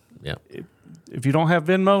Yeah. if you don't have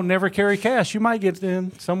Venmo, never carry cash. You might get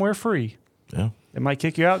in somewhere free. Yeah. It might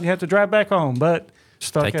kick you out and you have to drive back home, but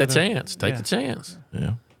stuck Take at the chance. Take yeah. the chance.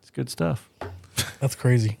 Yeah. It's good stuff. That's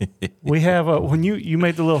crazy. We have when you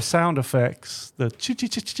made the little sound effects, the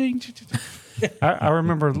ching. I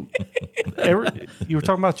remember you were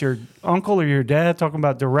talking about your uncle or your dad talking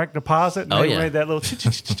about direct deposit, and Oh, they yeah. made that little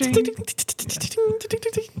ching.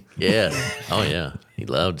 Yeah. Oh, yeah. He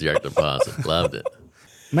loved direct deposit. Loved it.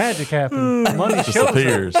 Magic happened. Money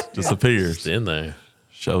shows up. Disappears. It's in there.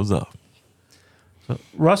 Shows up.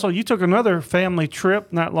 Russell, you took another family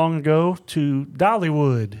trip not long ago to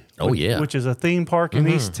Dollywood. Oh, yeah. Which is a theme park in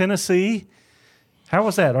East Tennessee. How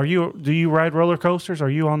was that? Do you ride roller coasters? Are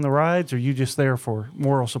you on the rides? Or are you just there for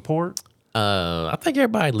moral support? I think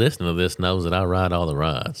everybody listening to this knows that I ride all the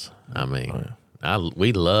rides. I mean,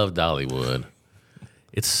 we love Dollywood.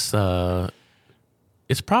 It's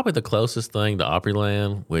probably the closest thing to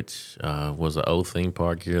Opryland, which was an old theme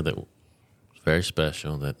park here that was very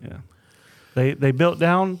special. That They built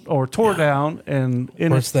down or tore down and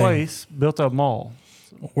in Worst its thing. place built a mall.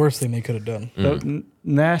 Worst thing they could have done. The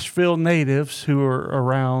Nashville natives who were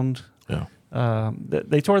around, Yeah.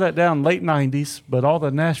 they tore that down late 90s, but all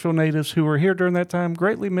the Nashville natives who were here during that time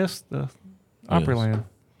greatly missed the Opryland.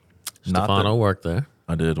 Not Stefano that- worked there.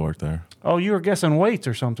 I did work there. Oh, you were guessing weights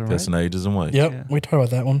or something, right? Guessing ages and weight. Yep. Yeah. We talked about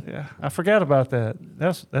that one. Yeah, I forgot about that.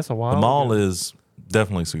 That's a while. The mall ago. is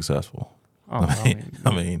definitely successful. Oh,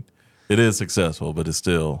 I mean, it is successful, but it's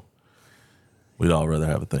still, we'd all rather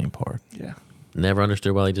have a theme park. yeah. Never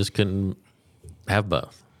understood why they just couldn't have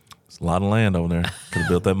both. It's a lot of land over there. Could have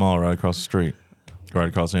built that mall right across the street, right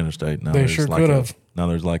across the interstate. Now They there's sure like could a- have. Now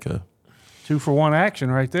there's like a 2-for-1 action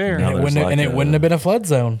right there. No, And, it there's wouldn't, like and it a- wouldn't have been a flood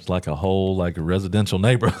zone. it's like a whole like a residential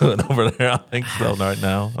neighborhood over there. I think so right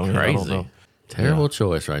now. I mean, I don't Crazy. know. Terrible Yeah.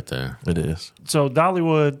 choice right there. It is. So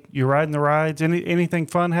Dollywood, you're riding the rides. Anything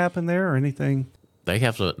fun happen there or anything? They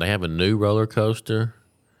have a new roller coaster,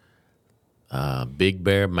 Big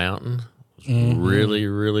Bear Mountain. It's really,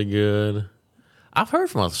 really good. I've heard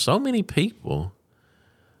from so many people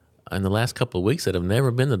in the last couple of weeks that have never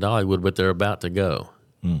been to Dollywood, but they're about to go.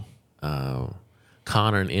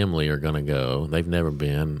 Connor and Emily are going to go. They've never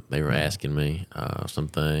been. They were asking me some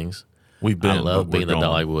things. We've been. I love but we're being the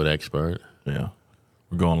going. Dollywood expert. Yeah,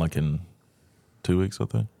 we're going like in 2 weeks, I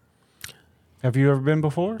think. Have you ever been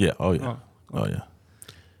before? Yeah. Oh yeah. Oh yeah.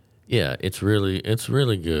 Yeah, it's really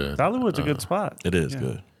good. Dollywood's a good spot. It is Yeah.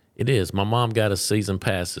 good. It is. My mom got us season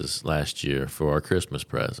passes last year for our Christmas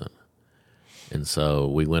present. And so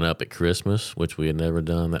we went up at Christmas, which we had never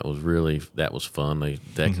done. That was fun. They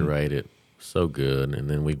decorated so good. And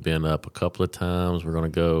then we've been up a couple of times. We're going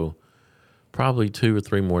to go probably 2 or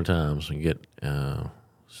 3 more times and get, I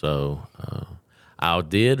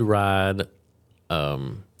did ride,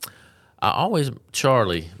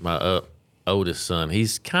 Charlie, my oldest son,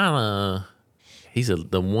 he's the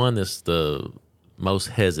one that's the most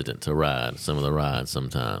hesitant to ride some of the rides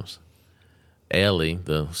sometimes. Ellie,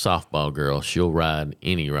 the softball girl, she'll ride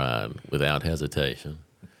any ride without hesitation.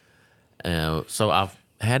 So I've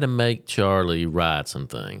had to make Charlie ride some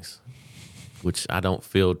things, which I don't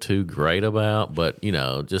feel too great about, but,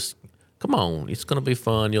 just come on. It's going to be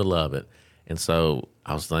fun. You'll love it. And so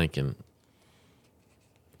I was thinking,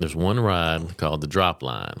 there's one ride called the Drop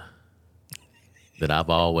Line. that I've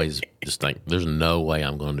always just think there's no way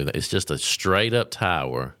I'm going to do that. It's just a straight up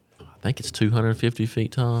tower. I think it's 250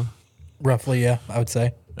 feet tall. Roughly, yeah, I would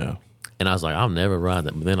say. Yeah. And I was like, I'll never ride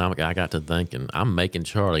that. But then I got to thinking, I'm making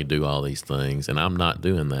Charlie do all these things, and I'm not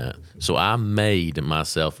doing that. So I made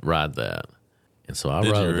myself ride that. And so I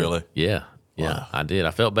Did rode you it. really? Yeah. Yeah, Wow. I did.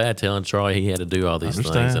 I felt bad telling Charlie he had to do all these things,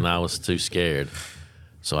 Understand. and I was too scared.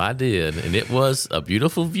 So I did, and it was a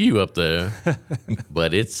beautiful view up there.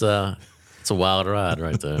 But it's a wild ride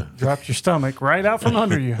right there. Dropped your stomach right out from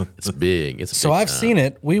under you. It's big. It's So I've seen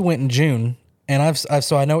it. We went in June, and I've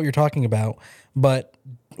so I know what you're talking about. But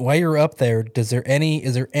while you're up there, is there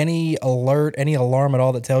any alert, any alarm at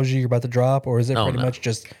all that tells you you're about to drop, or is it pretty no. much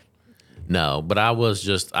just? No, but I was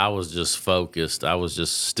just focused. I was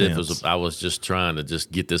just stiff. Tense. I was just trying to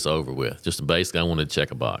just get this over with. Just basically, I wanted to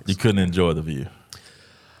check a box. You couldn't enjoy the view.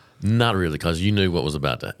 Not really, because you knew what was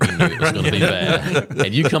about to. You knew it was going to be bad.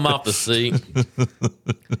 And you come off the seat.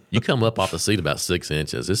 You come up off the seat about 6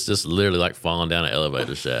 inches. It's just literally like falling down an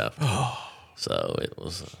elevator shaft. So it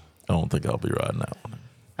was. I don't think I'll be riding that one.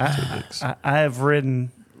 I have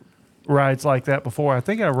ridden rides like that before. I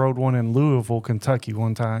think I rode one in Louisville, Kentucky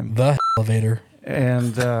one time. The elevator.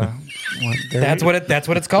 And That's what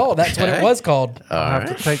it's called. That's what it was called. I'll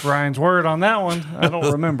have to take Ryan's word on that one. I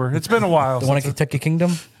don't remember. It's been a while. The one in since Kentucky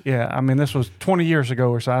Kingdom. Yeah, I mean, this was 20 years ago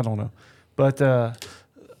or so. I don't know. But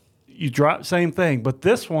you drop, same thing. But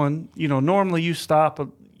this one, normally you stop,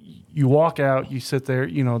 you walk out, you sit there,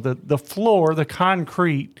 the floor, the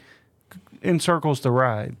concrete encircles the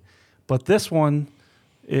ride. But this one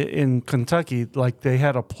in Kentucky, like they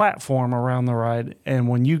had a platform around the ride. And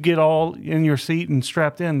when you get all in your seat and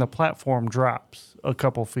strapped in, the platform drops a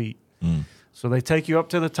couple feet. So they take you up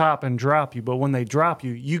to the top and drop you. But when they drop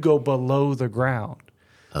you, you go below the ground.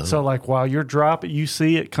 So like while you're dropping, you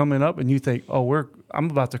see it coming up and you think, I'm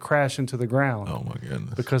about to crash into the ground. Oh my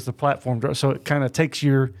goodness. Because the platform drops. So it kind of takes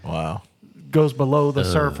goes below the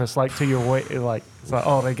surface, like to your weight. Like, it's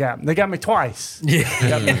like, they got me twice. Yeah. They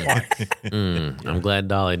got me twice. I'm glad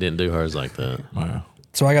Dolly didn't do hers like that. Wow.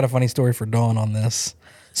 So I got a funny story for Dawn on this.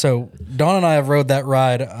 So Dawn and I have rode that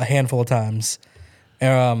ride a handful of times.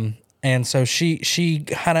 And so she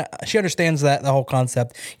understands that the whole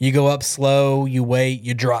concept. You go up slow, you wait,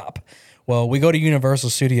 you drop. Well, we go to Universal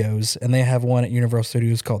Studios, and they have one at Universal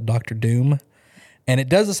Studios called Dr. Doom, and it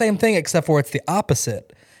does the same thing except for it's the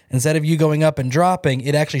opposite. Instead of you going up and dropping,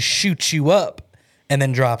 it actually shoots you up and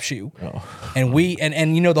then drops you. Oh. And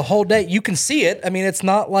the whole day you can see it. I mean, it's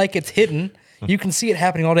not like it's hidden. You can see it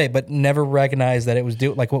happening all day, but never recognize that it was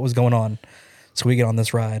what was going on. So we get on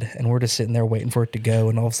this ride, and we're just sitting there waiting for it to go,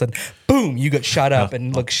 and all of a sudden, boom, you get shot up,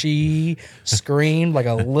 and look, she screamed like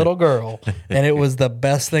a little girl, and it was the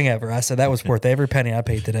best thing ever. I said, that was worth every penny I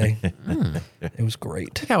paid today. It was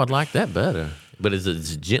great. I think I would like that better. But does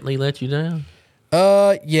it gently let you down?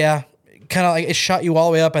 Yeah, kind of like it shot you all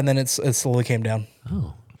the way up, and then it slowly came down.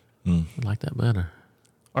 Oh, I like that better.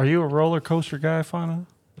 Are you a roller coaster guy, Fano?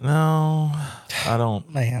 No, I don't.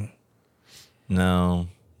 Man. No.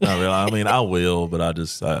 Not really. I mean, I will, but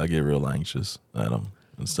I get real anxious at them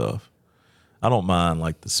and stuff. I don't mind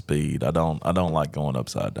like the speed. I don't like going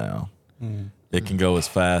upside down. It can go as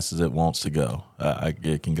fast as it wants to go.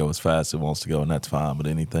 It can go as fast as it wants to go, and that's fine. But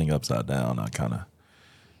anything upside down,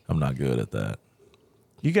 I'm not good at that.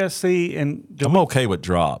 You guys see, and I'm okay with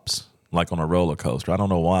drops, like on a roller coaster. I don't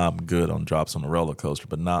know why I'm good on drops on a roller coaster,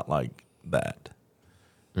 but not like that.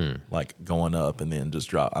 Like going up and then just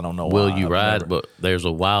drop. I don't know why. Will you ride? But there's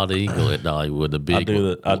a wild eagle at Dollywood, the big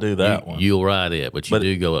I do that one. You'll ride it, but you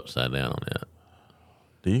do go upside down on it.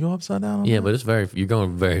 Do you go upside down on Yeah, that? but you're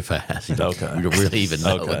going very fast. Okay. You don't really even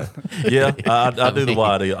know Okay. it. Yeah, I do the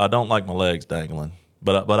wide eagle. I don't like my legs dangling,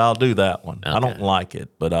 but I'll do that one. I don't Okay. like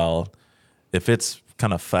it, but if it's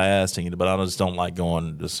kind of fast, but I just don't like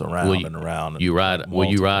going just around and around. Will you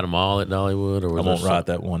ride them all at Dollywood? Or I won't ride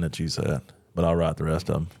that one that you said, but I'll ride the rest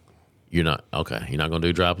of them. You're not okay. You're not going to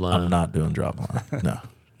do drop line. I'm not doing drop line.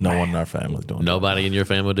 No one in our family's doing. Nobody in your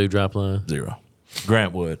family do drop line. 0.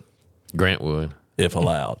 Grant would, if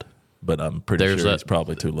allowed, but I'm pretty sure it's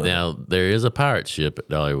probably too little. Now there is a pirate ship at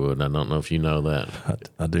Dollywood. I don't know if you know that.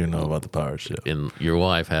 I do know about the pirate ship. And your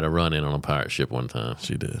wife had a run in on a pirate ship one time.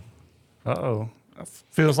 She did.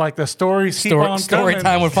 feels like the stories keep on Story coming.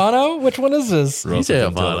 time with Fano? Which one is this? Russell tell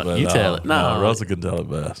can tell about it it. You best. tell it. No. Russell can tell it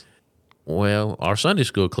best. Well, our Sunday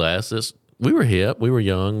school classes, we were hip, we were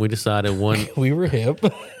young. We decided one. We were hip.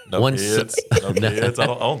 No One kids. No kids. I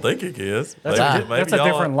don't think it is. That's a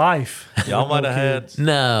different life. Y'all might have had.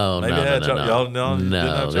 No. Maybe had y'all didn't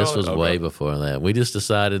have This y'all? was Okay. way before that. We just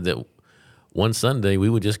decided that one Sunday we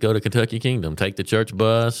would just go to Kentucky Kingdom, take the church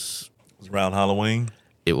bus, was around Halloween.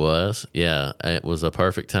 It was, yeah. It was a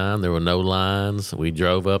perfect time. There were no lines. We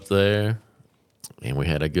drove up there, and we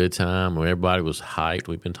had a good time. Everybody was hyped.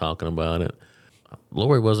 We've been talking about it.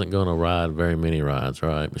 Lori wasn't going to ride very many rides,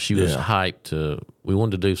 right? But she was hyped we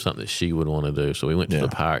wanted to do something that she would want to do. So we went to the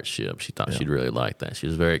pirate ship. She thought she'd really like that. She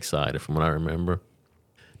was very excited, from what I remember,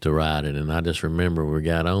 to ride it. And I just remember we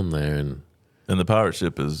got on there. And the pirate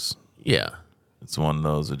ship is, yeah, it's one of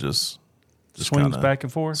those that just swings back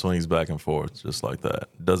and forth. Swings back and forth, just like that.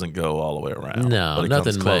 Doesn't go all the way around. No, but it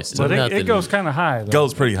nothing comes close. But it goes kind of high, though.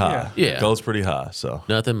 Goes pretty high. Yeah. Goes pretty high. So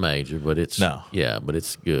nothing major, but it's but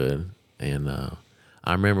it's good. And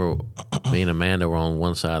I remember me and Amanda were on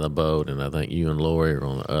one side of the boat, and I think you and Lori were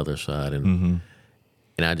on the other side. And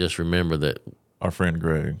and I just remember that our friend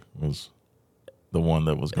Greg was the one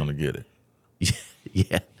that was going to get it.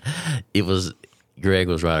 Yeah, it was. Greg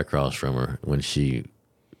was right across from her when she,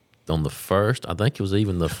 on the first, I think it was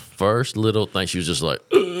even the first little thing, she was just like,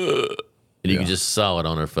 ugh, and you could just saw it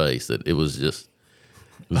on her face that it was just.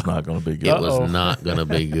 It was not going to be good. It was not going to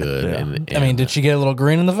be good. Yeah. I mean, did she get a little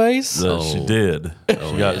green in the face? She did. She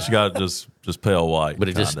got just pale white. But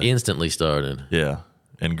it just instantly started. Yeah.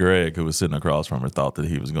 And Greg, who was sitting across from her, thought that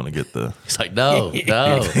he was going to get the. He's like, no. He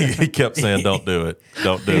kept saying, "Don't do it.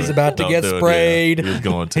 Don't do it." He's about to get sprayed. Yeah, he was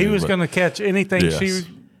going to. He was going to catch anything she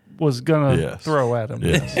was going to throw at him.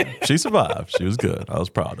 Yes. She survived. She was good. I was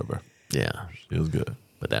proud of her. Yeah. She was good.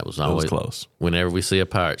 But that was always close. Whenever we see a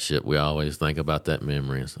pirate ship, we always think about that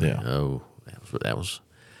memory. It's like, oh, that was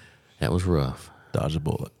rough. Dodge a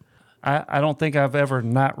bullet. I don't think I've ever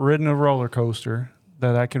not ridden a roller coaster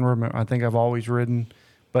that I can remember. I think I've always ridden,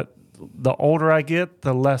 but the older I get,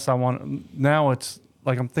 the less I want. Now it's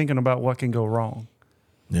like I'm thinking about what can go wrong.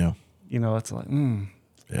 Yeah. It's like,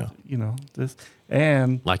 this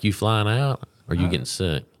and like you flying out, or you getting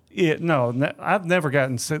sick. I've never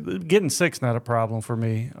gotten sick. Getting sick's not a problem for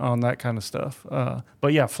me on that kind of stuff.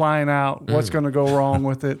 But yeah, flying out, what's going to go wrong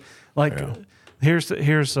with it? Like, here's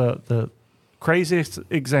the craziest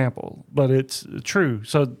example, but it's true.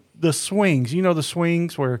 So the swings, the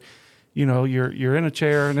swings where, you're in a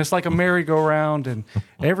chair and it's like a merry-go-round and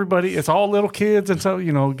everybody, it's all little kids. And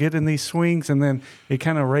so, get in these swings and then it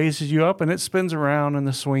kind of raises you up and it spins around and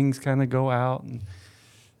the swings kind of go out. And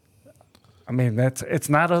I mean, it's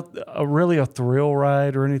not a really a thrill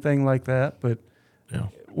ride or anything like that. But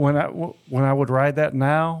when I would ride that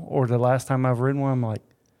now or the last time I've ridden one, I'm like,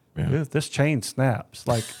 this chain snaps.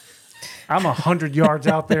 Like I'm 100 yards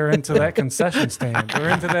out there into that concession stand or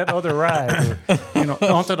into that other ride or,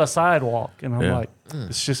 onto the sidewalk. And I'm like,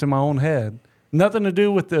 it's just in my own head. Nothing to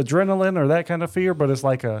do with the adrenaline or that kind of fear, but it's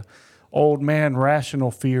like a old man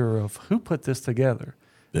rational fear of who put this together.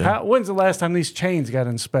 Yeah. When's the last time these chains got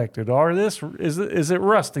inspected? Or is it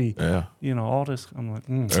rusty? Yeah, all this. I'm like,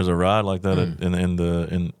 There's a ride like that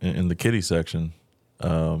in the kiddie section.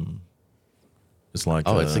 It's like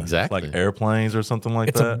it's exactly like airplanes or something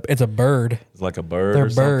like that. It's a bird. It's like a bird They're or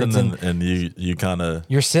something, birds and you kind of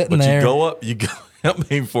you're sitting but there. You go up. I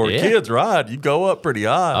mean, for a kid's ride, you go up pretty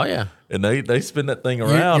high. Oh yeah. And they spin that thing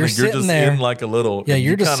around, and you're just there, in like a little. Yeah,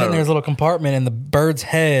 you're just sitting there in a little compartment, and the bird's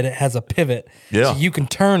head has a pivot. Yeah. So you can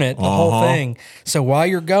turn it, the whole thing. So while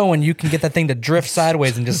you're going, you can get that thing to drift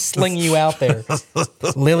sideways and just sling you out there.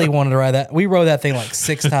 Lily wanted to ride that. We rode that thing like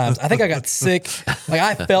 6 times. I think I got sick. Like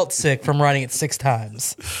I felt sick from riding it 6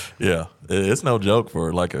 times. Yeah, it's no joke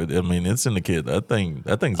for it's in the kid. That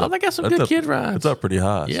thing's. Oh, they got some good kid rides. It's up pretty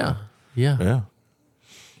high. Yeah, so. yeah.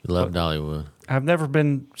 Love Dollywood. I've never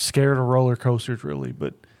been scared of roller coasters really,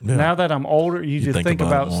 but now that I'm older, you just think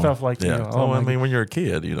about stuff like that. When you're a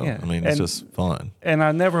kid, it's just fun. And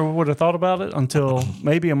I never would have thought about it until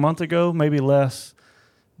maybe a month ago, maybe less.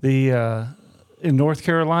 In North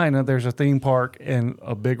Carolina, there's a theme park and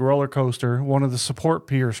a big roller coaster. One of the support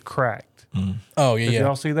piers cracked. Mm. Oh yeah, Did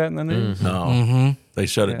y'all see that in the news? Mm-hmm. No, mm-hmm. They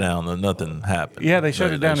shut it down. And nothing happened. Yeah, they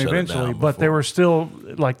shut it down eventually, but they were still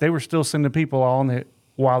sending people on it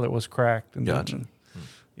while it was cracked. And gotcha.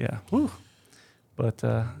 Yeah. Whew. But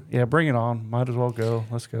bring it on. Might as well go.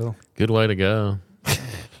 Let's go. Good way to go. I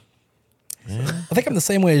think I'm the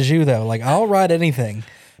same way as you though. Like I'll ride anything,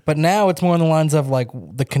 but now it's more on the lines of like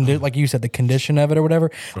like you said, the condition of it or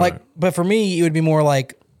whatever. Right. Like, but for me, it would be more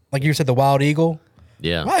like you said, the Wild Eagle.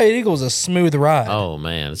 Yeah. Wild Eagle is a smooth ride. Oh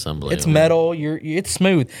man, it's unbelievable. It's metal. It's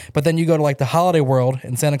smooth. But then you go to like the Holiday World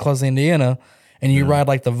in Santa Claus, Indiana, and you ride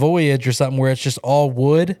like the Voyage or something where it's just all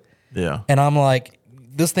wood. Yeah. And I'm like,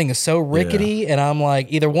 this thing is so rickety, and I'm like,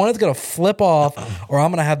 either one is gonna flip off, or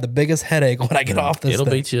I'm gonna have the biggest headache when I get off this. It'll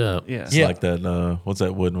thing. beat you up. Yeah. It's like that. What's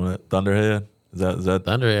that wooden one? Thunderhead. Is that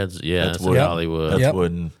Thunderheads? Yeah, that's wooden. Hollywood. That's Yep.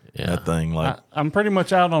 wooden. Yeah. That thing, like, I'm pretty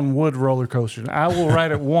much out on wood roller coasters. I will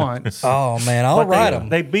ride it once. Oh man, I'll but ride them.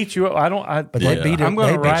 They beat you up. But they beat it. I'm going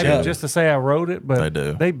to they beat ride you it up. just to say I rode it, but They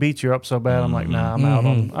do. they beat you up so bad. I'm like, nah,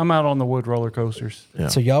 I'm out on the wood roller coasters. yeah.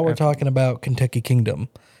 So y'all were talking about Kentucky Kingdom.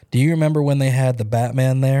 Do you remember when they had the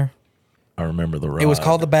Batman there? I remember the ride. It was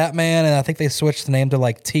called the Batman, and I think they switched the name to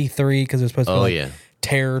like T3 because it was supposed to be like yeah.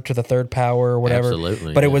 terror to the third power or whatever.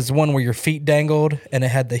 Absolutely, But it yeah. was one where your feet dangled, and it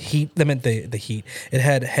had the heat. They meant the heat. It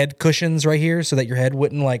had head cushions right here so that your head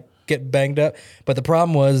wouldn't like get banged up. But the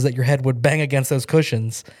problem was that your head would bang against those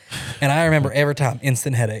cushions. And I remember every time,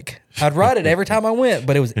 instant headache. I'd ride it every time I went,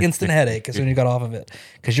 but it was instant headache as soon as you got off of it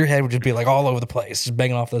because your head would just be like all over the place, just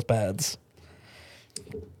banging off those pads.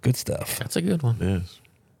 Good stuff. That's a good one. Yes.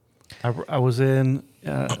 I was in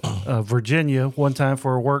Virginia one time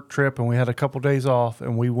for a work trip, and we had a couple days off,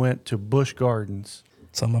 and we went to Busch Gardens.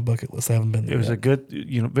 It's on my bucket list. I haven't been there. It was yet. a good,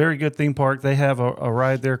 very good theme park. They have a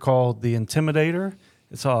ride there called the Intimidator.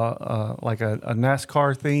 It's like a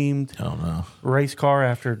NASCAR themed I don't know. race car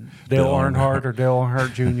after Dale Earnhardt or Dale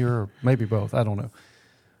Earnhardt Jr. or maybe both. I don't know.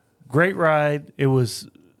 Great ride. It was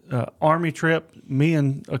Army trip. Me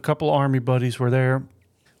and a couple Army buddies were there.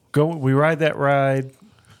 We ride that ride.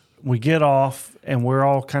 We get off and we're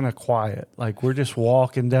all kind of quiet. Like we're just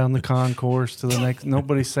walking down the concourse to the next.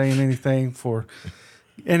 Nobody's saying anything for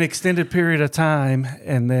an extended period of time.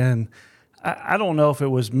 And then I don't know if it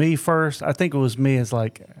was me first. I think it was me. It's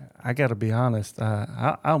like, I got to be honest.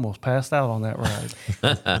 I almost passed out on that ride.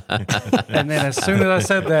 And then as soon as I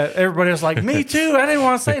said that, everybody was like, me too. I didn't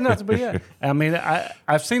want to say nothing. But yeah, I mean,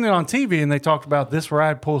 I've seen it on TV and they talked about this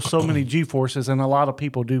ride pulls so many G-forces and a lot of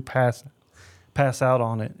people do pass out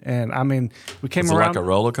on it. And I mean, we came Is it around. like a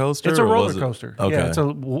roller coaster? It's a or roller was it- coaster. Okay. Yeah, it's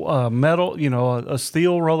a metal, a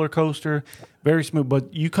steel roller coaster, very smooth.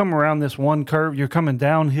 But you come around this one curve, you're coming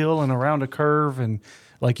downhill and around a curve, and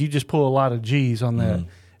like you just pull a lot of G's on that.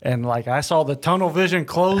 And like I saw the tunnel vision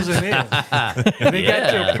closing in, and it got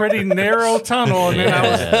to a pretty narrow tunnel, and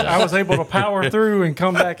then I was able to power through and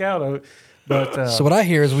come back out of it. But So what I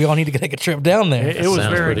hear is we all need to take a trip down there. it was Sounds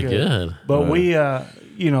very pretty good. But we,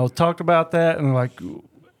 talked about that, and like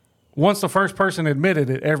once the first person admitted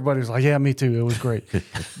it, everybody was like, "Yeah, me too. It was great."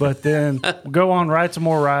 But then we go on, ride some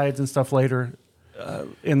more rides and stuff later.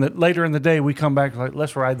 Later in the day, we come back like,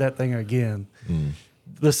 "Let's ride that thing again."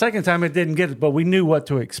 The second time it didn't get it, but we knew what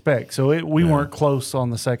to expect, so we weren't close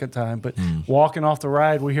on the second time. But walking off the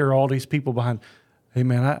ride, we hear all these people behind. Hey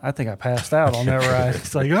man, I think I passed out on that ride.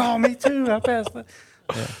 It's like, oh, me too. I passed out.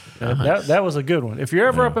 Yeah. That was a good one. If you're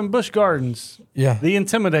ever up in Busch Gardens, Yeah. the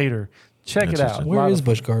Intimidator, check it out. Where is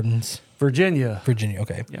Busch Gardens? Virginia? Virginia.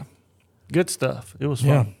 Okay. Yeah, good stuff. It was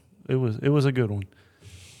Yeah. fun. It was a good one.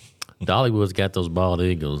 Dollywood's got those bald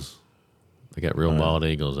eagles. They got real bald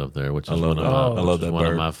eagles up there, which is love one that. of my, I love that one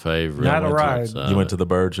of bird. my favorite. Not a ride. You went to the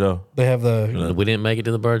bird show? They have the. We didn't make it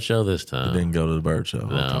to the bird show this time. Didn't go to the bird show.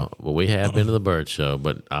 No, but we have been to the bird show.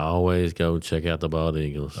 But I always go check out the bald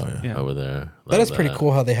eagles Yeah. over there. That Love is pretty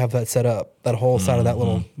cool how they have that set up. That whole side of that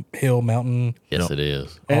little hill mountain. Yes, it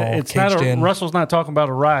is. And All it's not caged in. Russell's not talking about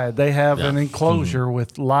a ride. They have Yeah. an enclosure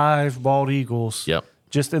with live bald eagles. Yep.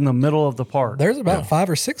 Just in the middle of the park. There's about 5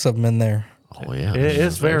 or 6 of them in there. Oh yeah,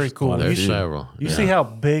 It's very cool. There's You see- several. You Yeah. see how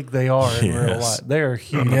big they are in real Yes. life. They are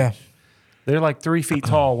huge. Yeah. They're like 3 feet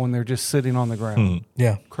tall when they're just sitting on the ground.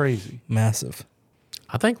 Yeah. Crazy. Massive.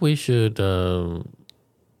 I think we should.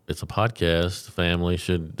 It's a podcast. Family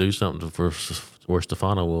should do something for where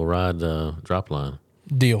Stefano will ride drop line.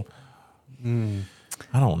 Deal.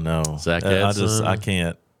 I don't know. Zach I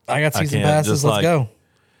can't. I got season can't. passes. Just Let's like- go.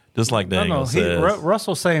 Just like Daniel says.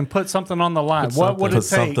 Russell's saying put something on the line. What would it Put take?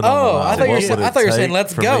 something on the Oh, line. I thought you were What saying, would I it thought you were saying take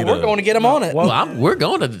let's for go. me We're to- going to get them on it. Well, we're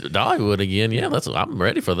going to Dollywood again. Yeah, I'm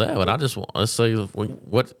ready for that. But I just want let's see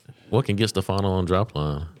what can get Stefano on drop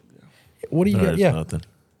line. What do you got? There's Yeah. nothing.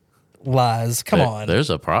 Lies. Come on. There's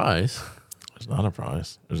a prize. There's not a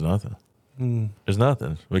price. There's nothing. There's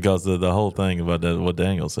nothing because the whole thing about that, what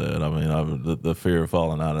Daniel said. I mean, the fear of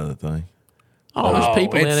falling out of the thing. Oh, there's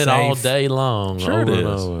people in it's it all safe. day long. Sure it over and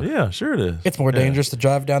is. over. Yeah, sure it is. It's more dangerous to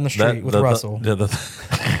drive down the street with Russell. The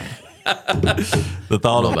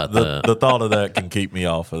thought know of about the, that. the thought of that can keep me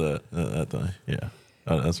off of that thing. Yeah,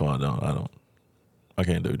 that's why I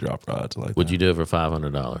can't do drop rides like that. Would you do it for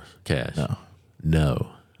 $500 cash? No.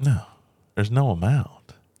 No. There's no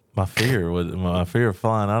amount. My fear of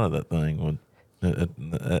flying out of that thing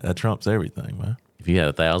it trumps everything, man. If you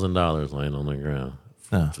had $1,000 laying on the ground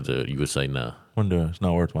No. to do it, you would say no. Wouldn't do it. It's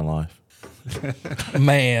not worth my life.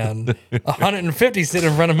 Man, 150 sitting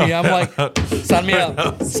in front of me. I'm like, sign me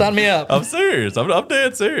up. Sign me up. I'm serious. I'm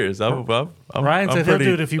dead serious. Ryan said he'll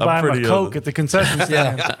do it if you buy him a Coke at the concession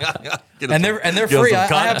stand. Yeah. And they're free. I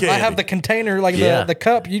have the container, like the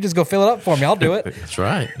cup. You just go fill it up for me. I'll do it. That's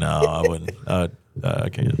right. No, I wouldn't. I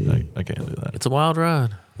can't do that. It's a wild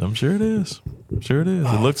ride. I'm sure it is.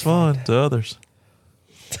 It looks fun to others.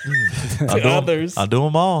 I do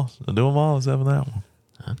them all except for that one.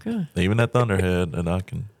 Okay. Even that Thunderhead, and I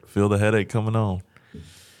can feel the headache coming on.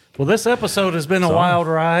 Well, this episode has been a wild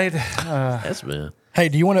ride. That's been. Hey,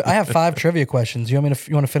 do you want to? I have 5 trivia questions. You want me to?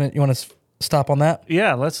 You want to finish? You want to stop on that?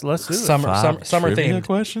 Yeah, let's do it. Summer trivia themed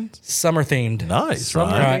questions. Summer themed. Nice,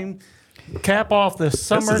 Summer Ryan. theme. Cap off the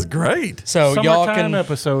summer. This is great. So y'all summertime can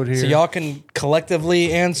episode here. So y'all can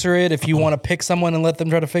collectively answer it if you want to pick someone and let them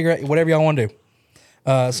try to figure out whatever y'all want to do.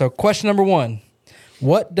 So question number 1: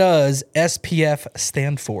 what does SPF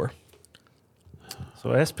stand for? So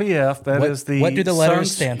SPF, that is what do the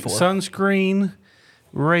letters stand for? Sunscreen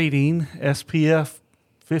rating, SPF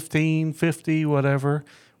 15, 50, whatever.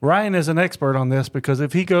 Ryan is an expert on this because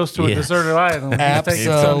if he goes to a deserted island, he's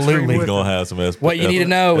taking Absolutely. sunscreen He's with going him. to have some SPF. What you need to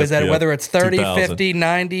know is that SPF whether it's 30, 2000. 50,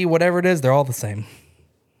 90, whatever it is, they're all the same.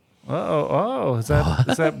 Is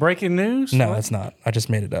that breaking news? No, What? it's not. I just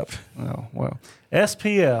made it up. Oh, well.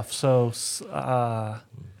 SPF, so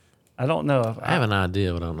I don't know. I have an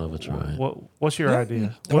idea, but I don't know if it's right. What's your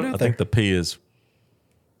idea? What I think the P is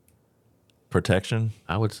protection.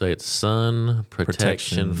 I would say it's sun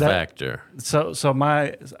protection factor. So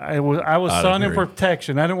I was sun and agree.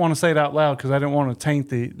 protection. I didn't want to say it out loud because I didn't want to taint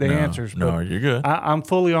the answers. No, but you're good. I'm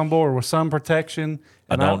fully on board with sun protection.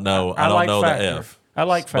 I don't know. I don't like know factor. the F. I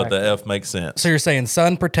like factor. But the F makes sense. So you're saying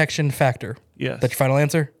sun protection factor. Yes. That's your final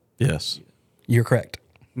answer? Yes. You're correct.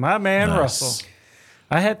 My man Nice. Russell.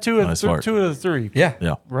 I had two of Nice the work. 3. Yeah.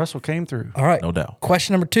 Yeah. Russell came through. All right. No doubt.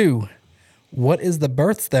 Question number 2. What is the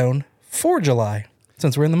birthstone for July?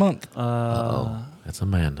 Since we're in the month. That's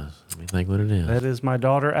Amanda's. Let me think what it is. That is my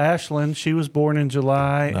daughter Ashlyn. She was born in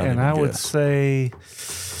July, Not and even I would guess. say,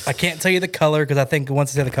 I can't tell you the color because I think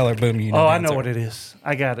once I say the color, boom, you know. oh, the I know answer. what it is.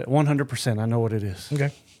 I got it 100%. I know what it is.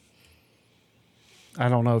 Okay. I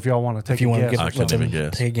don't know if y'all want to take If you a want to guess. get I let can't them even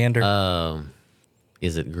guess. take a gander.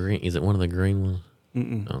 Is it green? Is it one of the green ones?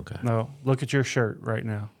 Okay. No, look at your shirt right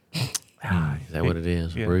now. Is that what it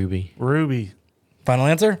is? Yeah. Ruby. Ruby. Final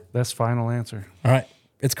answer? That's final answer. All right.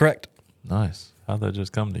 It's correct. Nice. How'd that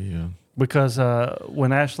just come to you? Because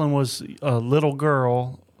when Ashlyn was a little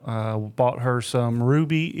girl, bought her some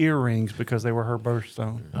ruby earrings because they were her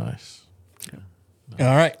birthstone. Nice. All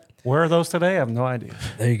right. Where are those today? I have no idea.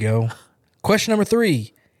 There you go. Question number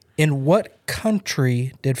 3. In what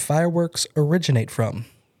country did fireworks originate from?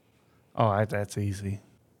 Oh, that's easy.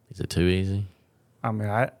 Is it too easy? I mean,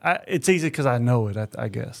 it's easy because I know it. I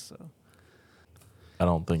guess. So. I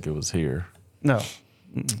don't think it was here. No,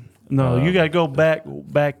 no. You got to go back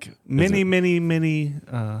many, it- many.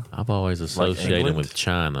 I've always associated England? with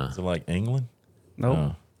China. Is it like England? Nope.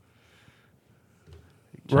 Oh.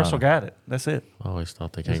 Russell got it. That's it. I always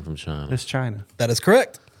thought they came from China. It's China. That is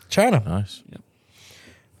correct. China. Nice.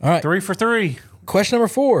 All right. 3 for 3. Question number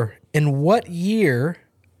 4. In what year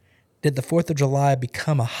did the 4th of July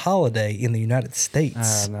become a holiday in the United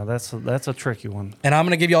States? No, that's a tricky one. And I'm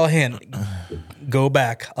going to give y'all a hint. Go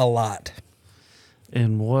back a lot.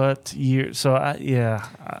 In what year? So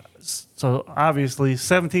so obviously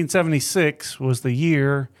 1776 was the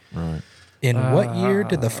year. Right. In what year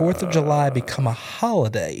did the 4th of July become a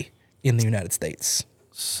holiday in the United States?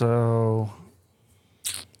 So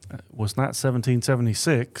it was not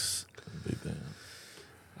 1776.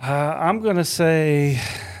 I'm going to say,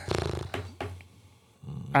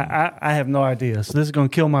 I have no idea. So this is going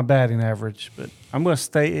to kill my batting average, but I'm going to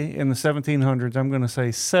stay in the 1700s. I'm going to say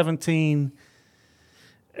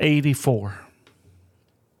 1784.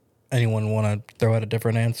 Anyone want to throw out a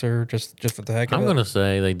different answer just for the heck of I'm it? going to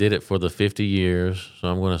say they did it for the 50 years, so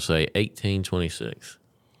I'm going to say 1826.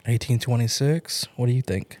 1826? What do you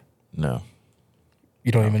think? No.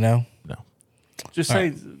 You don't even know? No. Just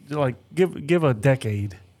say, like, give a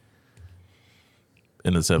decade.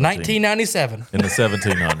 In the 1997. In the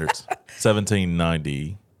 1700s.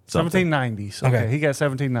 1790. something. 1790s. Okay. He got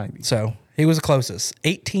 1790. So he was the closest.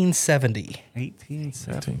 1870.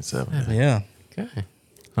 1870. 1870. Yeah. Okay.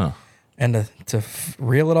 Huh. And to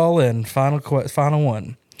reel it all in, final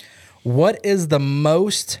one. What is the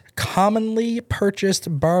most commonly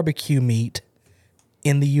purchased barbecue meat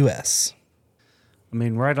in the U.S.? I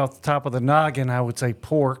mean, right off the top of the noggin, I would say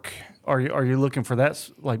pork. Are you looking for that,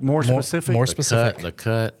 like more specific? More specific. The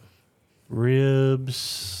cut.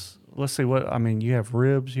 ribs. Let's see what I mean. You have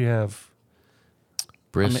ribs. You have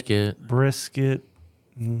Brisket. Brisket.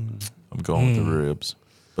 I'm going with the ribs,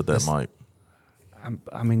 but that might.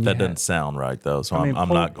 I mean, That doesn't sound right though, so I mean, I'm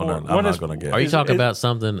not gonna. I'm not gonna guess. Are you talking about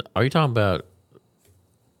something? Are you talking about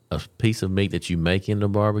a piece of meat that you make into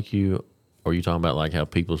barbecue, or are you talking about like how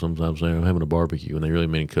people sometimes say I'm having a barbecue and they really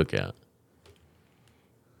mean cookout?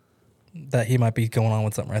 That he might be going on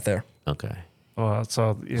with something right there. Okay, Well,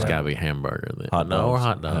 so it's yeah, got to be hamburger then. Hot No, dogs, or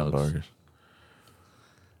hot dogs. hamburgers.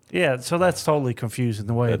 yeah. So that's totally confusing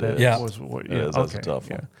the way It that is. Yeah. was. It is. That's a tough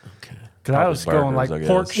one. Okay. Because I was Probably going like burgers,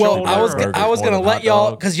 I pork guess. shoulder. Well, I was Burgers I was more gonna than let hot y'all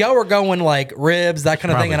dogs. because y'all were going like ribs, that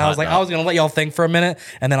kind of thing, Probably and I was hot like, dog. I was gonna let y'all think for a minute,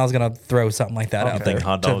 and then I was gonna throw something like that out You there think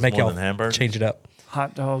hot to dogs make more y'all than hamburgers? change it up.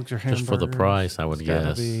 hot dogs or hamburgers. Just for the price, I would It's gotta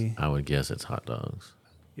guess. be- I would guess it's hot dogs.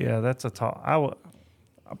 Yeah, that's a top. I'll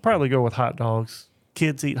probably go with hot dogs.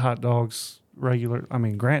 Kids eat hot dogs regular. I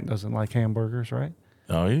mean, Grant doesn't like hamburgers, right?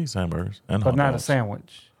 No, he eats hamburgers and But hot not dogs. a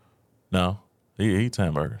sandwich. No, he eats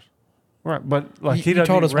hamburgers. Right, but like he You doesn't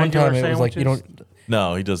told eat us one regular time it was like you sandwiches? don't.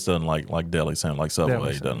 No, he just doesn't like deli sandwich, like Subway.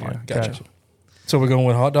 Deli He doesn't sandwich, like. yeah. Gotcha. So we're going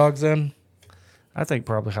with hot dogs then. I think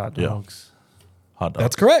probably hot Yeah. dogs. Hot dogs.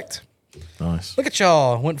 That's correct. Nice. Look at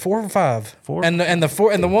y'all. Went 4 for 5. Four And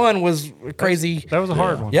the one was crazy. That was a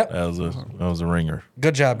hard one. Yep. That was a ringer.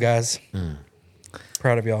 Good job, guys.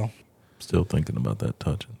 Proud of y'all. Still thinking about that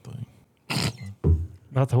touching thing.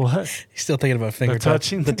 About the what? He's still thinking about finger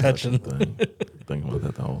touching? The touching. Thing. Thinking about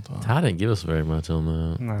that the whole time. Ty didn't give us very much on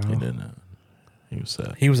that. No. He didn't. He was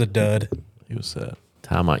sad. He was a dud. He was sad.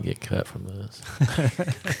 Ty might get cut from this.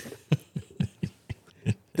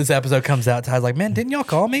 This episode comes out. Ty's like, man, didn't y'all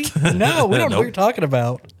call me? No, we don't know what you're talking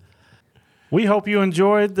about. We hope you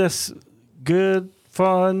enjoyed this good,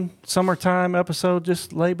 fun summertime episode.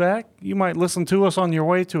 Just lay back. You might listen to us on your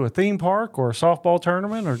way to a theme park or a softball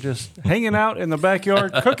tournament or just hanging out in the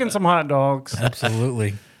backyard cooking some hot dogs.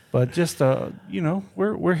 Absolutely. But just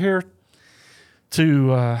we're here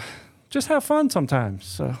to just have fun sometimes.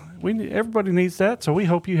 So everybody needs that. So we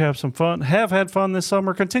hope you have some fun. Have had fun this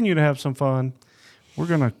summer. Continue to have some fun. We're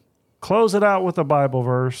going to close it out with a Bible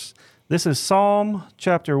verse. This is Psalm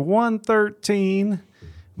chapter 113,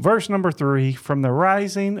 verse number 3. From the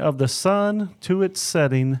rising of the sun to its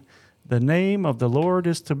setting, the name of the Lord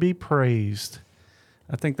is to be praised.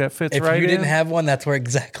 I think that fits If right in. you didn't have one, that's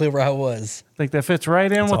exactly where I was. I think that fits right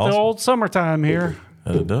in with the awesome. old summertime here.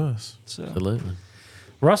 And it does. So, Absolutely.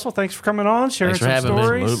 Russell, thanks for coming on, sharing Thanks for some having me.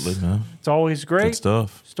 stories. Absolutely, man. It's always great. Good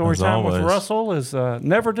stuff. Story as time with always. Russell is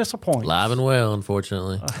never disappointing. Live and well,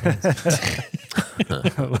 unfortunately.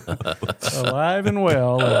 Alive and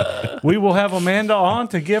well. We will have Amanda on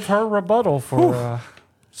to give her rebuttal for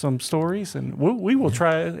some stories, and we will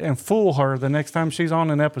try and fool her the next time she's on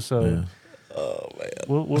an episode. Yeah. Oh, man.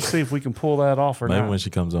 We'll see if we can pull that off or Maybe not. when she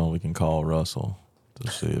comes on, we can call Russell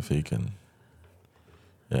to see if he can.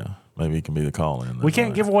 Yeah, maybe he can be the call-in. We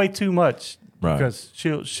can't give away too much Right. because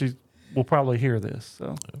she will probably hear this.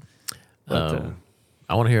 So, but,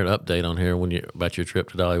 I want to hear an update on here about your trip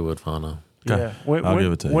to Dollywood, Fano. Okay. yeah. When, I'll when-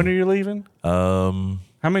 give it to you. When are you leaving? I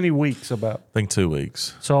How many weeks about? think 2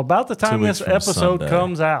 weeks, So about the time 2 weeks this from episode Sunday.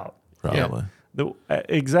 comes out, probably.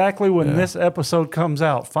 exactly when Yeah. this episode comes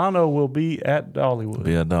out, Fano will be at Dollywood.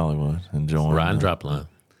 Be at Dollywood enjoying. Ryan Dropline.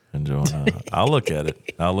 Enjoying. I'll look at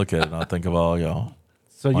it. And I'll think of all y'all.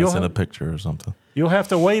 So Might you'll send a picture or something. you'll have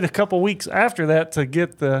to wait a couple weeks after that to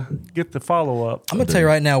get the follow up. I'm going to tell you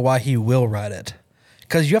right now why he will ride it.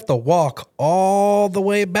 Because you have to walk all the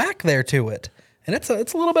way back there to it. And it's a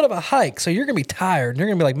little bit of a hike. So you're going to be tired. And you're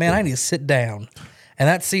going to be like, man, I need to sit down. And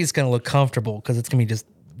that seat's going to look comfortable because it's going to be just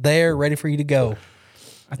there, ready for you to go.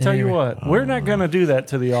 I tell you what, we're not going to do that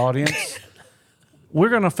to the audience. We're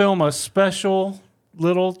going to film a special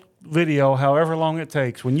little video, however long it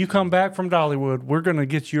takes. When you come back from Dollywood, we're going to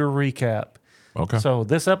get your recap. Okay. So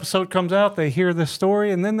this episode comes out, they hear this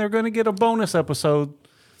story, and then they're going to get a bonus episode.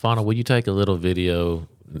 Fano, will you take a little video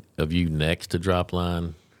of you next to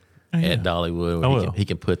Dropline at Dollywood? I Where will. He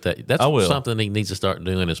can put that. That's I will. something he needs to start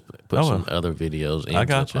doing is put I some will. other videos into I the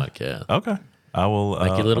got you. podcast. Okay. I will.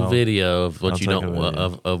 Like a little video of what I'll you take a don't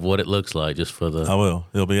video. of what it looks like, just for the I will.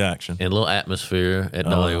 It'll be action. and a little atmosphere at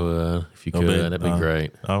Dollywood. If you It'll could, that'd be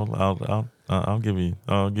great. I'll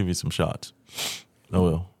give you some shots. I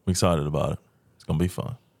will. I'm excited about it. It's gonna be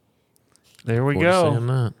fun. There we Forward to go. seeing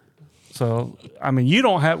that. So, I mean,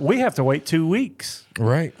 we have to wait 2 weeks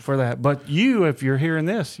Right. for that. But you, if you're hearing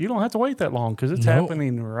this, you don't have to wait that long because it's Nope.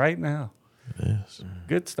 happening right now. Yes.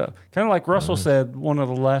 Good stuff. Kind of like Russell said one of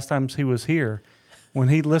the last times he was here, when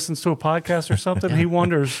he listens to a podcast or something, he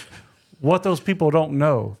wonders what those people don't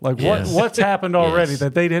know. Like Yes. what's happened already Yes.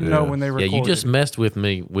 that they didn't know Yes. when they Yeah, recorded. you just messed with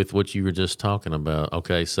me with what you were just talking about.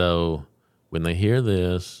 Okay, so when they hear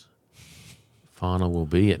this, Fauna will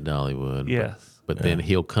be at Dollywood. Yes. But then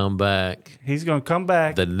he'll come back He's going to come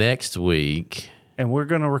back, the next week. and we're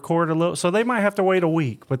going to record a little. So they might have to wait a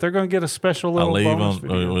week, but they're going to get a special little bonus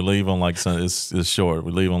video. We leave on like it's short.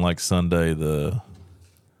 We leave on like Sunday.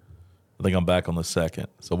 I think I'm back on the 2nd,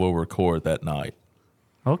 so we'll record that night.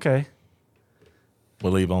 Okay.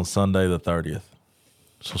 We'll leave on Sunday the 30th.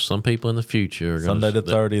 So some people in the future are Sunday the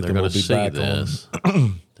 30th, they're and going we'll to be see back this.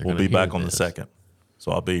 We'll be back on the 2nd,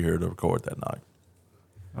 so I'll be here to record that night.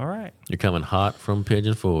 All right. You're coming hot from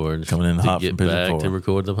Pigeon Forge. Coming in to hot get from Pigeon back Forge. to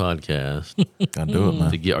record the podcast. Gotta do it, man.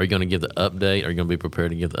 Are you going to give the update? Are you going to be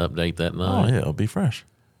prepared to give the update that Oh night? yeah, it'll be fresh.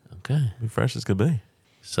 Okay. Be fresh as could be.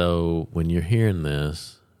 So when you're hearing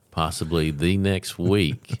this, possibly the next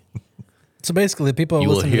week, So basically, people you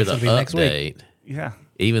will listen hear to the this will be next week. update, Yeah.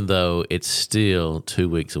 even though it's still 2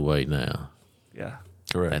 weeks away now. Yeah.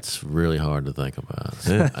 Correct. That's really hard to think about.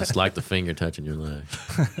 Yeah. It's like the finger touching your leg.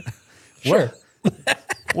 Sure.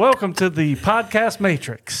 Welcome to the podcast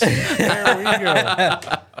matrix. There we go.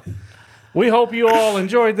 We hope you all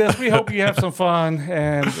enjoyed this. We hope you have some fun.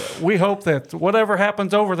 And we hope that whatever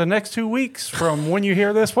happens over the next 2 weeks from when you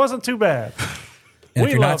hear this wasn't too bad. And if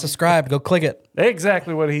We you're love not subscribed, go click it.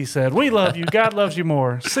 Exactly what he said. We love you. God loves you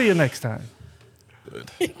more. See you next time.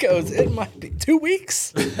 He goes, it might be 2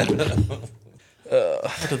 weeks. What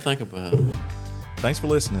to think about. Thanks for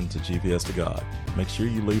listening to GPS to God. Make sure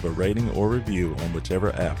you leave a rating or review on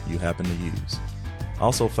whichever app you happen to use.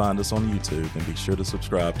 Also find us on YouTube and be sure to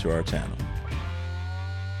subscribe to our channel.